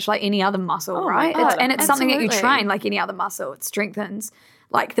get damaged like any other muscle, right? God, And it's something that you absolutely. train like any other muscle. It strengthens.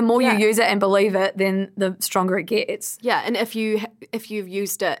 Like the more you use it and believe it, then the stronger it gets. Yeah, and if you've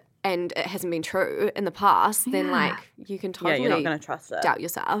used it and it hasn't been true in the past, then like you can Yeah, totally you're not going to trust it. doubt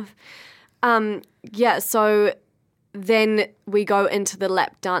yourself. Yeah, so then we go into the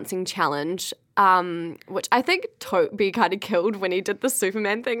lap dancing challenge, which I think Toby kind of killed when he did the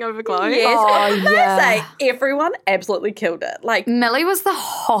Superman thing over Chloe. Yes. Oh, Can I yeah. say, everyone absolutely killed it. Like, Millie was the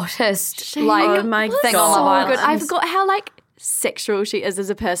hottest oh my thing God. on Love Island. Good. I forgot how like sexual she is as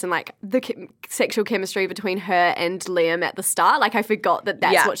a person, like the sexual chemistry between her and Liam at the start. Like I forgot that's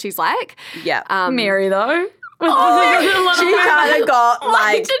Yeah. what she's like. yeah. Mary, though. she kind of got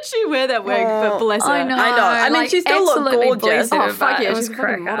Why like. did she wear that wig? But bless her. I know. I know. I mean, she still looked absolutely gorgeous. bless her, Oh, fuck but yeah, it she's was a fucking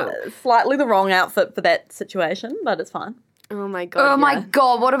crack model. up. Slightly the wrong outfit for that situation, but it's fine. Oh my god. Oh my yeah.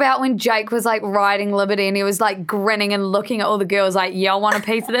 God, what about when Jake was like riding Liberty and he was like grinning and looking at all the girls like, y'all want a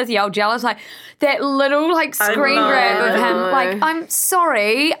piece of this? Y'all jealous? Like that little like screen know. grab of him. Like, I'm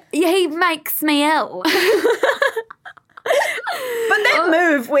sorry, he makes me ill. But that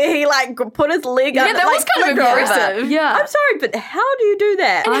move where he like put his leg up, Yeah, that like, was kind of flicked over. aggressive. Yeah. I'm sorry, but how do you do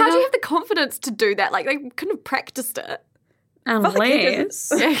that? And how do you have the confidence to do that? Like they couldn't have practiced it.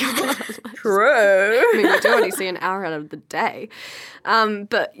 Unless. Yeah, come on. True. I mean, we do only see an hour out of the day.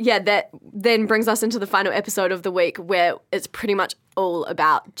 But yeah, that then brings us into the final episode of the week where it's pretty much all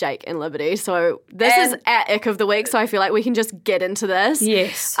about Jake and Liberty. So this is our ick of the week, so I feel like we can just get into this.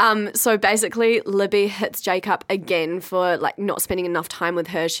 Yes. So basically, Libby hits Jake up again for like not spending enough time with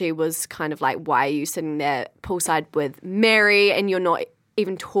her. She was kind of like, why are you sitting there poolside with Mary and you're not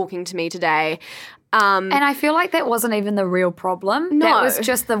even talking to me today? And I feel like that wasn't even the real problem. No. That was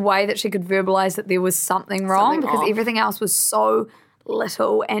just the way that she could verbalize that there was something wrong Something because off. everything else was so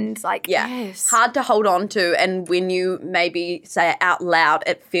little and like Yeah. Yes. Hard to hold on to, and when you maybe say it out loud,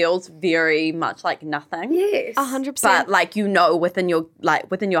 it feels very much like nothing. yes. 100%. But like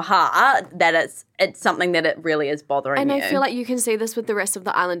within your heart that it's something that it really is bothering And you. I feel like you can see this with the rest of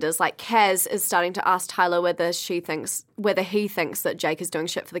the Islanders. Like Kaz is starting to ask Tyler whether he thinks that Jake is doing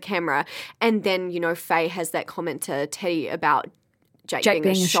shit for the camera, and then Faye has that comment to Teddy about Jake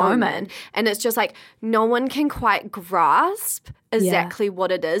being a showman, and it's just like no one can quite grasp exactly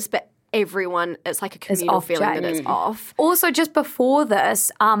what it is, but everyone, it's like a communal off feeling Jake. that it's off. Also, just before this,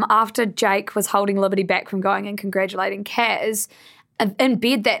 after Jake was holding Liberty back from going and congratulating Kaz, in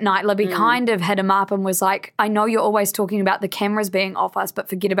bed that night, Libby kind of hit him up and was like, I know you're always talking about the cameras being off us, but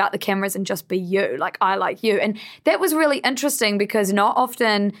forget about the cameras and just be you. Like, I like you. And that was really interesting because not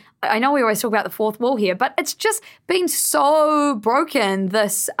often, I know we always talk about the fourth wall here, but it's just been so broken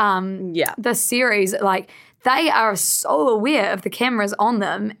this series. Like, they are so aware of the cameras on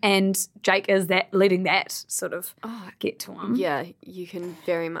them, and Jake is letting that sort of get to him. Yeah, you can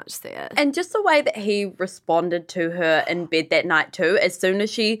very much see it. And just the way that he responded to her in bed that night too, as soon as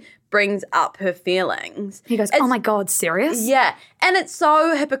she brings up her feelings. He goes, oh my God, serious? Yeah. And it's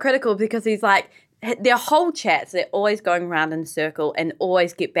so hypocritical because he's like, their whole chats, they're always going around in a circle and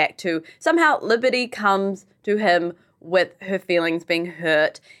always get back to, somehow Liberty comes to him with her feelings being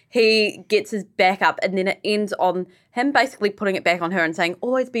hurt. He gets his back up, and then it ends on him basically putting it back on her and saying,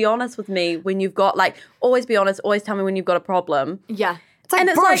 always be honest with me when you've got, like, always be honest, always tell me when you've got a problem. Yeah. It's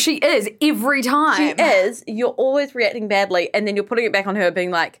like, bro, she is every time. She is. You're always reacting badly, and then you're putting it back on her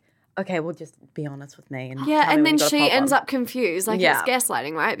being like, okay, well, just be honest with me. And yeah, tell me and when then you've got a she problem. ends up confused. Like, Yeah. it's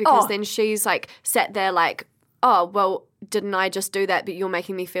gaslighting, right? Because then she's, like, sat there like, oh, well, didn't I just do that, but you're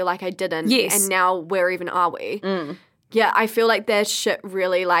making me feel like I didn't. Yes. And now where even are we? Yeah, I feel like their shit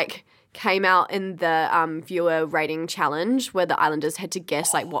really, like, came out in the viewer rating challenge where the Islanders had to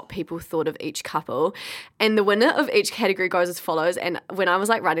guess, like, what people thought of each couple. And the winner of each category goes as follows. And when I was,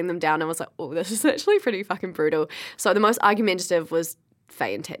 like, writing them down, I was like, oh, this is actually pretty fucking brutal. So the most argumentative was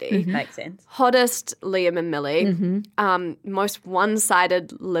Faye and Teddy. Makes sense. Hottest, Liam and Millie. Most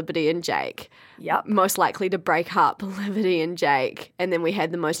one-sided, Liberty and Jake. Yep. Most likely to break up, Liberty and Jake. And then we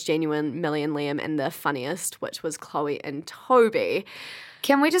had the most genuine, Millie and Liam, and the funniest, which was Chloe and Toby.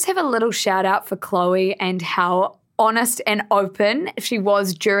 Can we just have a little shout out for Chloe and how honest and open she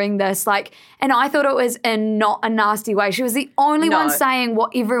was during this? Like, and I thought it was in not a nasty way. She was the only one saying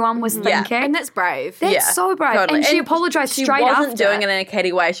what everyone was thinking. And that's brave. That's so brave. Totally. And she apologized straight after. She wasn't doing it in a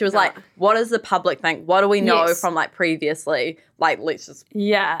catty way. She was like, what does the public think? What do we know Yes. from, like, previously? Like, let's just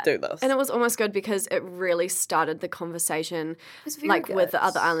do this. And it was almost good because it really started the conversation, very like, good. with the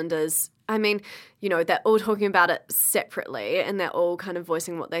other Islanders. I mean, you know, they're all talking about it separately and they're all kind of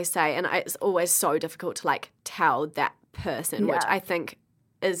voicing what they say. And it's always so difficult to, like, tell that person, which I think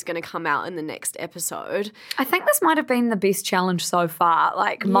is going to come out in the next episode. I think this might have been the best challenge so far,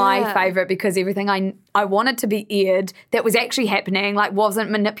 like my favourite, because everything I wanted to be aired that was actually happening, like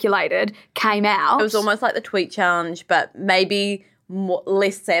wasn't manipulated, came out. It was almost like the tweet challenge, but maybe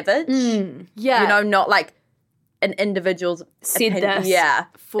less savage. Yeah. You know, not like an individual's Said opinion. this. Yeah.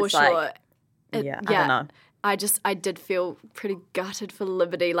 For It's sure. like, I don't know. I did feel pretty gutted for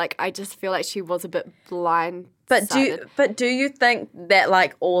Liberty. Like, I just feel like she was a bit blind. But do you think that,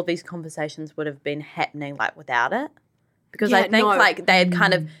 like, all of these conversations would have been happening, like, without it? Because I think like they had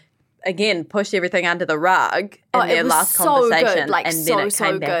kind of again pushed everything under the rug in their last conversation, good. Like, and so, then it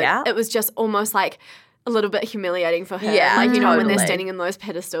came back good. out. It was just almost like a little bit humiliating for her. Yeah, like, you know, when they're totally. standing in those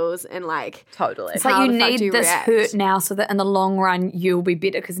pedestals and like Totally. It's like how you the fuck do need you this react? hurt now so that in the long run you'll be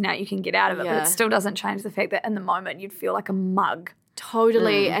better because now you can get out of it. But Yeah. it still doesn't change the fact that in the moment you'd feel like a mug.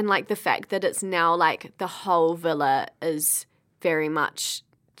 Totally. And like the fact that it's now like the whole villa is very much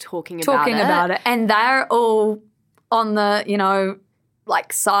talking about it. And they're all on the, you know,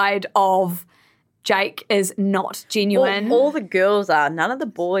 like side of Jake is not genuine. All the girls are, none of the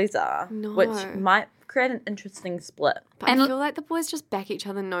boys are, No. which might create an interesting split. But And I feel like the boys just back each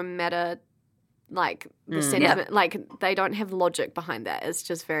other no matter like the sentiment. Like they don't have logic behind that. It's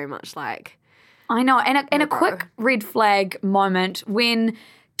just very much like I know. And a quick red flag moment when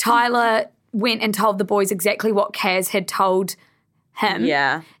Tyler went and told the boys exactly what Kaz had told him.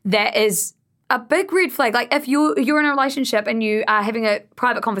 Yeah. That is a big red flag. Like if you're in a relationship and you are having a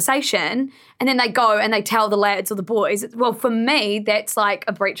private conversation and then they go and they tell the lads or the boys, well, for me, that's like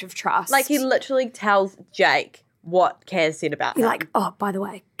a breach of trust. Like he literally tells Jake what Kaz said about You're him. like, oh, by the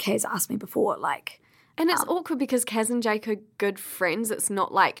way, Kaz asked me before, like... and it's awkward because Kaz and Jake are good friends. It's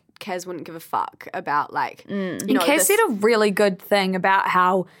not like Kaz wouldn't give a fuck about like you know, Kaz this- said a really good thing about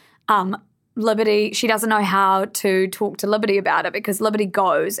how Liberty, she doesn't know how to talk to Liberty about it because Liberty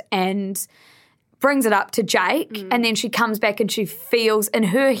goes and brings it up to Jake and then she comes back and she feels, in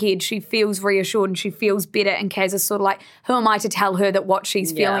her head, she feels reassured and she feels better, and Kaz is sort of like, who am I to tell her that what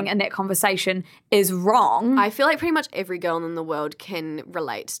she's feeling in that conversation is wrong? I feel like pretty much every girl in the world can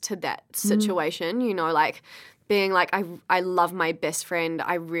relate to that situation, you know, like being like, I love my best friend.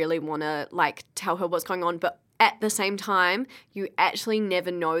 I really want to like tell her what's going on. But at the same time, you actually never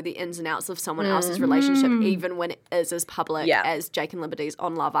know the ins and outs of someone else's relationship, even when it is as public as Jake and Liberty's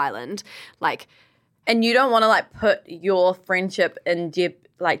on Love Island. Like, and you don't want to like put your friendship in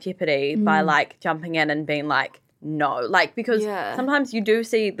jeopardy by like jumping in and being like, no, like because sometimes you do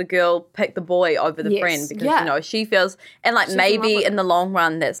see the girl pick the boy over the friend because you know she feels, and like maybe in the long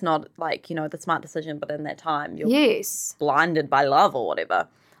run that's not like, you know, the smart decision, but in that time you're blinded by love or whatever.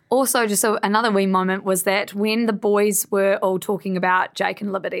 Also, just another wee moment was that when the boys were all talking about Jake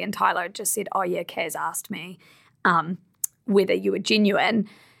and Liberty, and Tyler had just said, oh yeah, Kaz asked me whether you were genuine,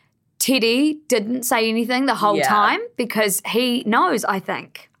 Teddy didn't say anything the whole time because he knows, I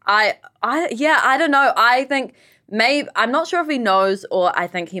think. I don't know. I think maybe, I'm not sure if he knows, or I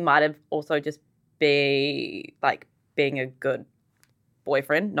think he might have also just being a good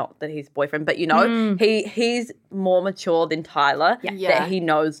boyfriend. Not that he's boyfriend, but he's more mature than Tyler. That he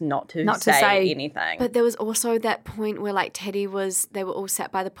knows not to say anything. But there was also that point where like they were all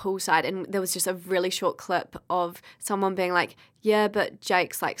sat by the poolside, and there was just a really short clip of someone being like, yeah, but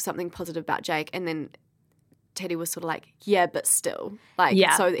Jake's like something positive about Jake, and then Teddy was sort of like, yeah, but still.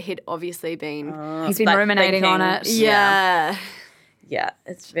 So he'd obviously been... he's been ruminating on it. Yeah. Yeah,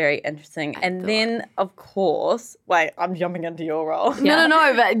 it's very interesting. Then, of course... Wait, I'm jumping into your role. Yeah.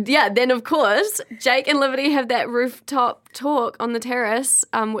 No, but yeah, then of course, Jake and Liberty have that rooftop talk on the terrace,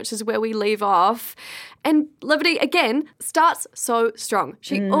 which is where we leave off. And Liberty, again, starts so strong.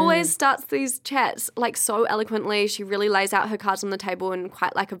 She always starts these chats like so eloquently. She really lays out her cards on the table in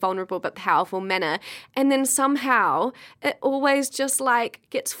quite like a vulnerable but powerful manner. And then somehow it always just like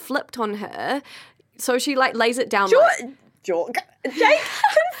gets flipped on her. So she like lays it down. Jake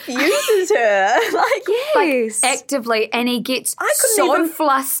confuses her. Actively, and he gets so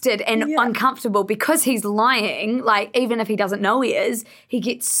flustered and uncomfortable because he's lying. Like, even if he doesn't know he is, he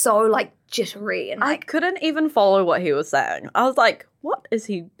gets so like jittery and I couldn't even follow what he was saying. I was like, what is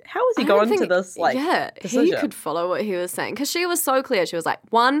he? How is he going to this? Decision? He could follow what he was saying because she was so clear. She was like,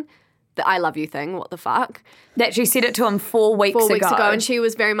 one, the I love you thing, what the fuck? That she said it to him 4 weeks ago. And she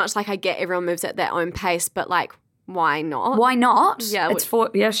was very much like, I get everyone moves at their own pace, but like, why not? Why not?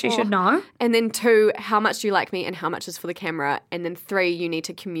 Yeah, she should know. And then 2, how much do you like me and how much is for the camera? And then 3, you need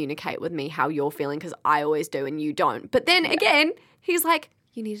to communicate with me how you're feeling because I always do and you don't. But then again, he's like,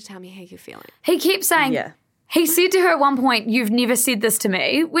 you need to tell me how you're feeling. He keeps saying, he said to her at one point, you've never said this to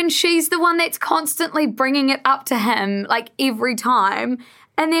me, when she's the one that's constantly bringing it up to him like every time.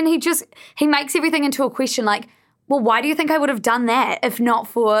 And then he makes everything into a question like, well, why do you think I would have done that if not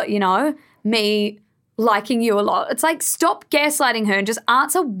for, me liking you a lot? It's like, stop gaslighting her and just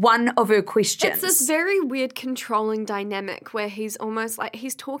answer one of her questions. It's this very weird controlling dynamic where he's almost like,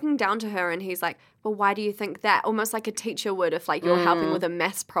 he's talking down to her and he's like, well, why do you think that? Almost like a teacher would if like you're helping with a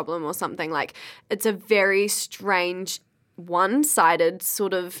maths problem or something. Like, it's a very strange, one-sided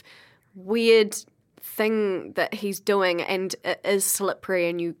sort of weird thing that he's doing, and it is slippery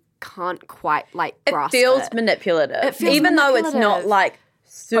and you can't quite like grasp it. Feels manipulative. Even though it's not like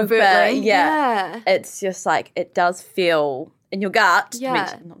super overtly. It's just like, it does feel in your gut, not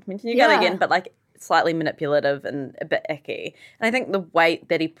to mention your gut again, but like slightly manipulative and a bit icky. And I think the weight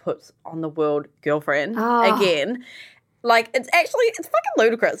that he puts on the word girlfriend again, like, it's fucking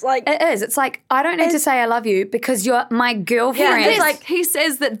ludicrous. Like, it is. It's like, I don't need to say I love you because you're my girlfriend. It's like, he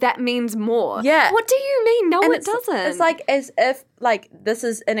says that means more. Yeah. What do you mean? No, it doesn't. It's like as if like this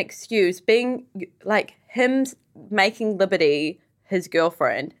is an excuse, being like him making Liberty his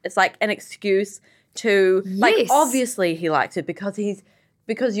girlfriend. It's like an excuse to like, obviously he likes it because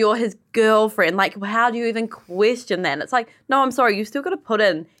you're his girlfriend. Like, how do you even question that? And it's like, no, I'm sorry, you still got to put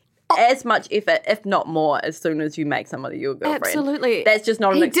in as much effort, if not more, as soon as you make somebody your girlfriend. Absolutely. That's just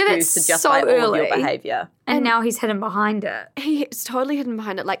not an excuse to justify all of your behaviour. And now he's hidden behind it. He's totally hidden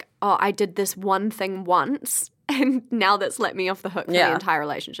behind it. Like, oh, I did this one thing once, and now that's let me off the hook for the entire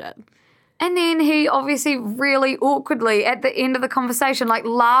relationship. And then he obviously really awkwardly at the end of the conversation, like,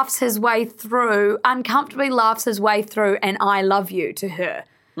 laughs his way through, uncomfortably laughs his way through, and I love you to her.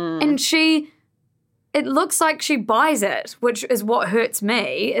 And it looks like she buys it, which is what hurts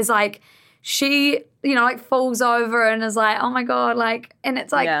me, is like she, like falls over and is like, oh my God, like, and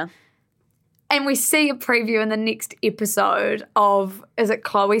it's like, and we see a preview in the next episode of, is it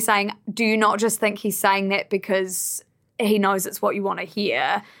Chloe saying, do you not just think he's saying that because he knows it's what you want to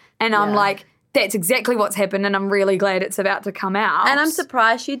hear? And I'm like, that's exactly what's happened, and I'm really glad it's about to come out. And I'm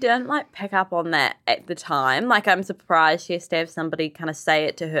surprised she didn't, like, pick up on that at the time. Like, I'm surprised she has to have somebody kind of say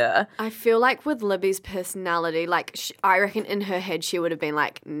it to her. I feel like with Libby's personality, like, I reckon in her head she would have been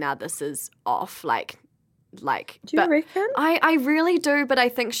like, nah, this is off, like. Do you reckon? I really do, but I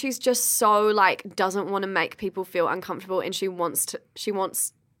think she's just so, like, doesn't want to make people feel uncomfortable, and she wants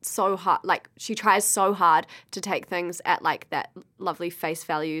so hard, like, she tries so hard to take things at, like, that lovely face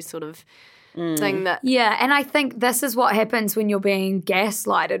value sort of thing that... Yeah, and I think this is what happens when you're being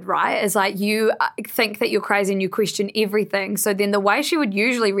gaslighted, right? Is like you think that you're crazy and you question everything. So then the way she would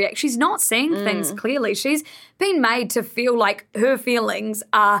usually react, she's not seeing things clearly. She's been made to feel like her feelings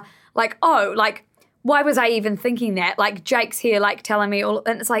are like, oh, like, why was I even thinking that? Like, Jake's here, like, telling me all,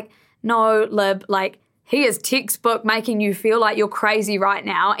 and it's like, no, Lib, like, he is textbook making you feel like you're crazy right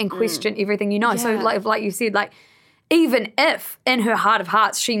now and question everything you know. So, like you said, like, even if in her heart of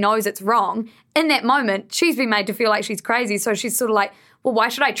hearts she knows it's wrong, in that moment she's been made to feel like she's crazy. So she's sort of like, well, why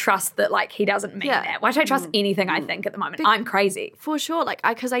should I trust that, like, he doesn't mean that? Why should I trust anything I think at the moment? I'm crazy. For sure. Like,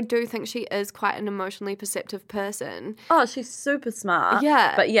 because I do think she is quite an emotionally perceptive person. Oh, she's super smart.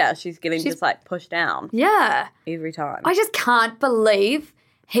 Yeah. But yeah, she's getting just like pushed down. Yeah. Every time. I just can't believe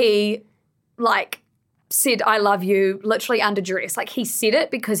he, like, said, I love you, literally under duress. Like, he said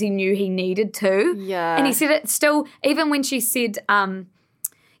it because he knew he needed to. Yeah. And he said it still, even when she said,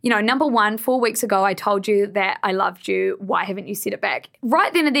 number one, 4 weeks ago, I told you that I loved you. Why haven't you said it back?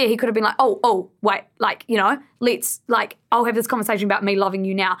 Right then and there, he could have been like, wait, like, let's, like, I'll have this conversation about me loving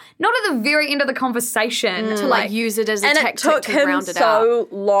you now. Not at the very end of the conversation. To, like, use it as a tactic to round it out. And it took him so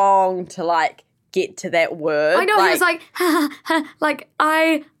long to, like, get to that word. I know, he was like, like,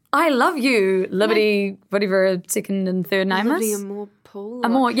 I love you, Liberty, whatever her second and third name Liberty is.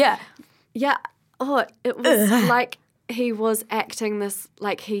 Amor, yeah. Yeah. Oh, it was like he was acting this,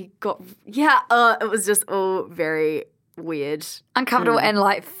 like he got, it was just all very weird. Uncomfortable and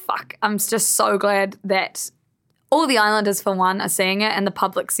like, fuck. I'm just so glad that all the Islanders, for one, are seeing it and the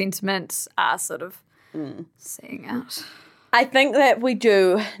public sentiments are sort of seeing it. I think that we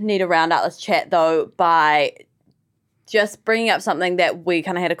do need to round out this chat, though, by just bringing up something that we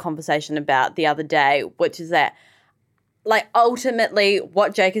kind of had a conversation about the other day, which is that, like, ultimately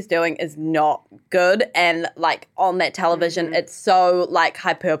what Jake is doing is not good. And, like, on that television, it's so, like,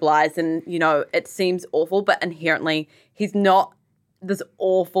 hyperbolized and, it seems awful, but inherently he's not this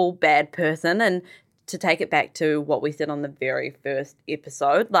awful bad person. And to take it back to what we said on the very first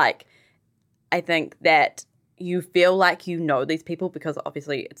episode, like, I think that you feel like you know these people because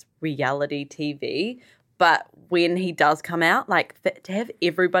obviously it's reality TV. But when he does come out, like, to have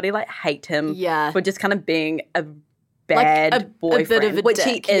everybody, like, hate him for just kind of being a bad boyfriend, a bit of a which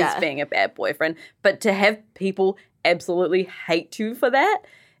dick, he is being a bad boyfriend. But to have people absolutely hate you for that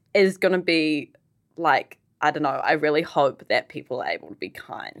is going to be, like, I don't know. I really hope that people are able to be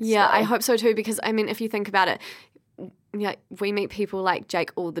kind. Yeah, so. I hope so too, because, I mean, if you think about it, yeah, we meet people like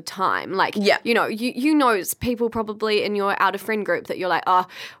Jake all the time. Like, you know people probably in your outer friend group that you're like,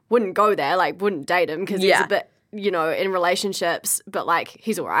 wouldn't go there, like, wouldn't date him because he's a bit, in relationships, but, like,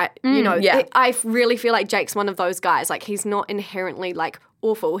 he's all right. I really feel like Jake's one of those guys. Like, he's not inherently, like,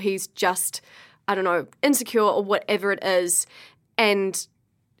 awful. He's just, I don't know, insecure or whatever it is. And,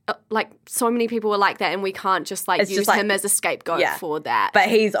 like, so many people are like that, and we can't just, like, use him as a scapegoat for that. But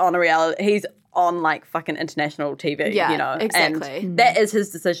he's on he's on, like, fucking international TV, exactly. And that is his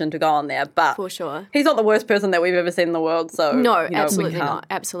decision to go on there, but for sure, he's not the worst person that we've ever seen in the world, so no, absolutely we can't not.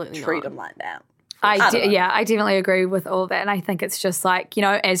 Absolutely treat not. him like that. I definitely agree with all that, and I think it's just like,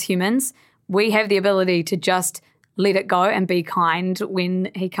 as humans, we have the ability to just let it go and be kind when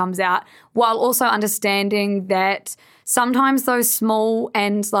he comes out, while also understanding that sometimes those small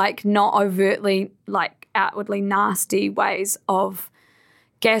and, like, not overtly, like, outwardly nasty ways of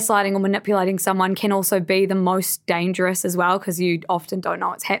gaslighting or manipulating someone can also be the most dangerous as well, because you often don't know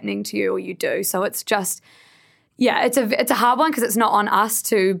what's happening to you, or you do. So it's just, it's a hard one because it's not on us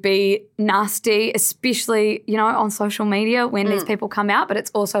to be nasty, especially, on social media when these people come out. But it's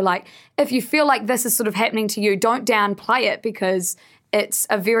also like, if you feel like this is sort of happening to you, don't downplay it, because it's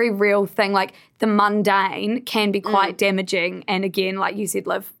a very real thing. Like, the mundane can be quite damaging. And again, like you said,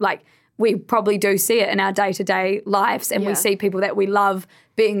 Liv, like, we probably do see it in our day-to-day lives, and we see people that we love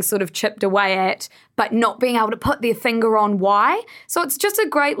being sort of chipped away at, but not being able to put their finger on why. So it's just a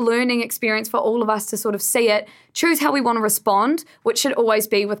great learning experience for all of us to sort of see it, choose how we want to respond, which should always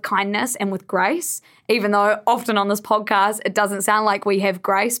be with kindness and with grace, even though often on this podcast it doesn't sound like we have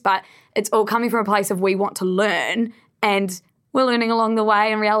grace, but it's all coming from a place of we want to learn, and we're learning along the way,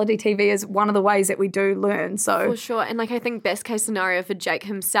 and reality TV is one of the ways that we do learn. So for sure. And, like, I think best case scenario for Jake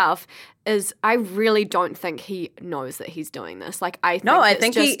himself is I really don't think he knows that he's doing this. Like, I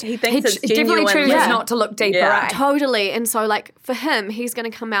think he thinks it's genuine. Definitely chooses not to look deeper. Yeah. Right? Totally. And so, like, for him, he's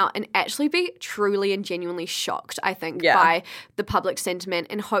going to come out and actually be truly and genuinely shocked, I think, by the public sentiment.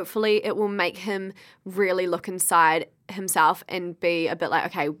 And hopefully it will make him really look inside himself and be a bit like,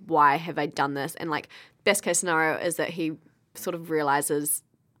 okay, why have I done this? And, like, best case scenario is that he sort of realizes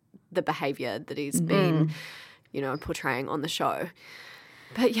the behavior that he's been, portraying on the show.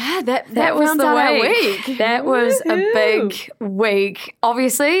 But yeah, that was the week. That was a big week.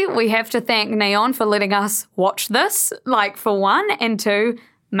 Obviously, we have to thank Neon for letting us watch this, like, for one, and two,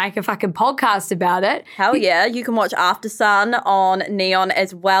 make a fucking podcast about it. Hell yeah. You can watch After Sun on Neon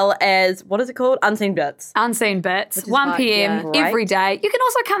as well as, what is it called? Unseen Bits. Unseen Bits, 1 p.m. every day. You can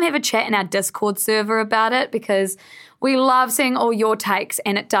also come have a chat in our Discord server about it because we love seeing all your takes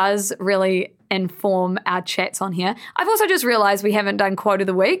and it does really inform our chats on here. I've also just realised we haven't done Quote of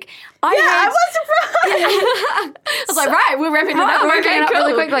the Week. I was surprised. I was like, right, we're wrapping it up. We're wrapping it up cool.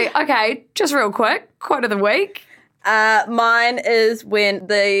 really quickly. Okay, just real quick. Quote of the Week. Mine is when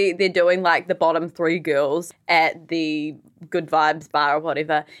they're doing like the bottom 3 girls at the Good Vibes bar or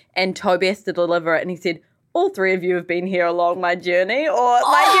whatever, and Toby has to deliver it, and he said, all 3 of you have been here along my journey, or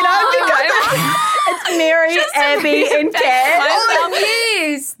like, because it's Mary, Abby, and Kat.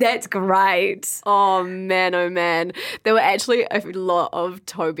 Yes, that's great. Oh man. There were actually a lot of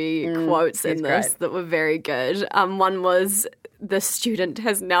Toby quotes in this great. that were very good. One was, the student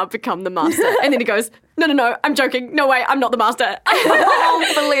has now become the master. And then he goes, no, I'm joking. No way, I'm not the master.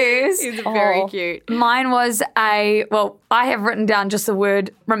 Oh, bless. He's very cute. Mine was I have written down just the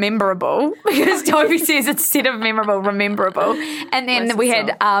word rememberable because Toby says instead of memorable, rememberable. And then we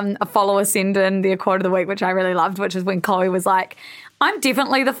had a follower send in their quote of the week, which I really loved, which is when Chloe was like, I'm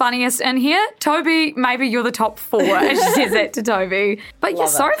definitely the funniest in here. Toby, maybe you're the top 4. And she says that to Toby. But yeah,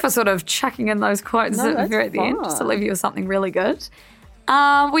 sorry for sort of chucking in those quotes at the very end, just to leave you with something really good.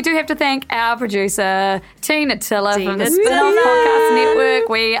 We do have to thank our producer, Tina Tiller from the Spin-Off Podcast Network.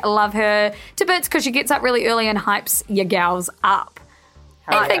 We love her to bits because she gets up really early and hypes your gals up.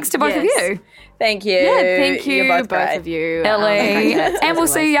 And thanks to both of you. Thank you. Yeah, thank you, You're both both of you. Ellie. And we'll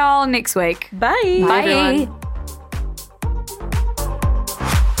see y'all next week. Bye. Bye. everyone.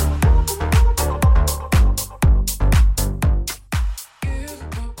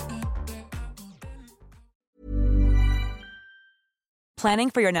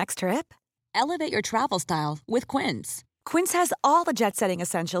 Planning for your next trip? Elevate your travel style with Quince. Quince has all the jet-setting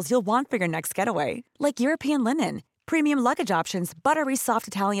essentials you'll want for your next getaway, like European linen, premium luggage options, buttery soft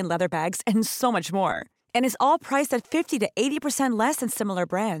Italian leather bags, and so much more. And is all priced at 50 to 80% less than similar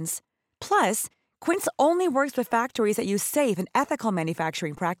brands. Plus, Quince only works with factories that use safe and ethical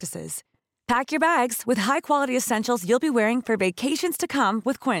manufacturing practices. Pack your bags with high-quality essentials you'll be wearing for vacations to come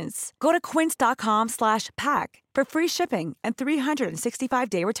with Quince. Go to quince.com/pack for free shipping and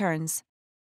 365-day returns.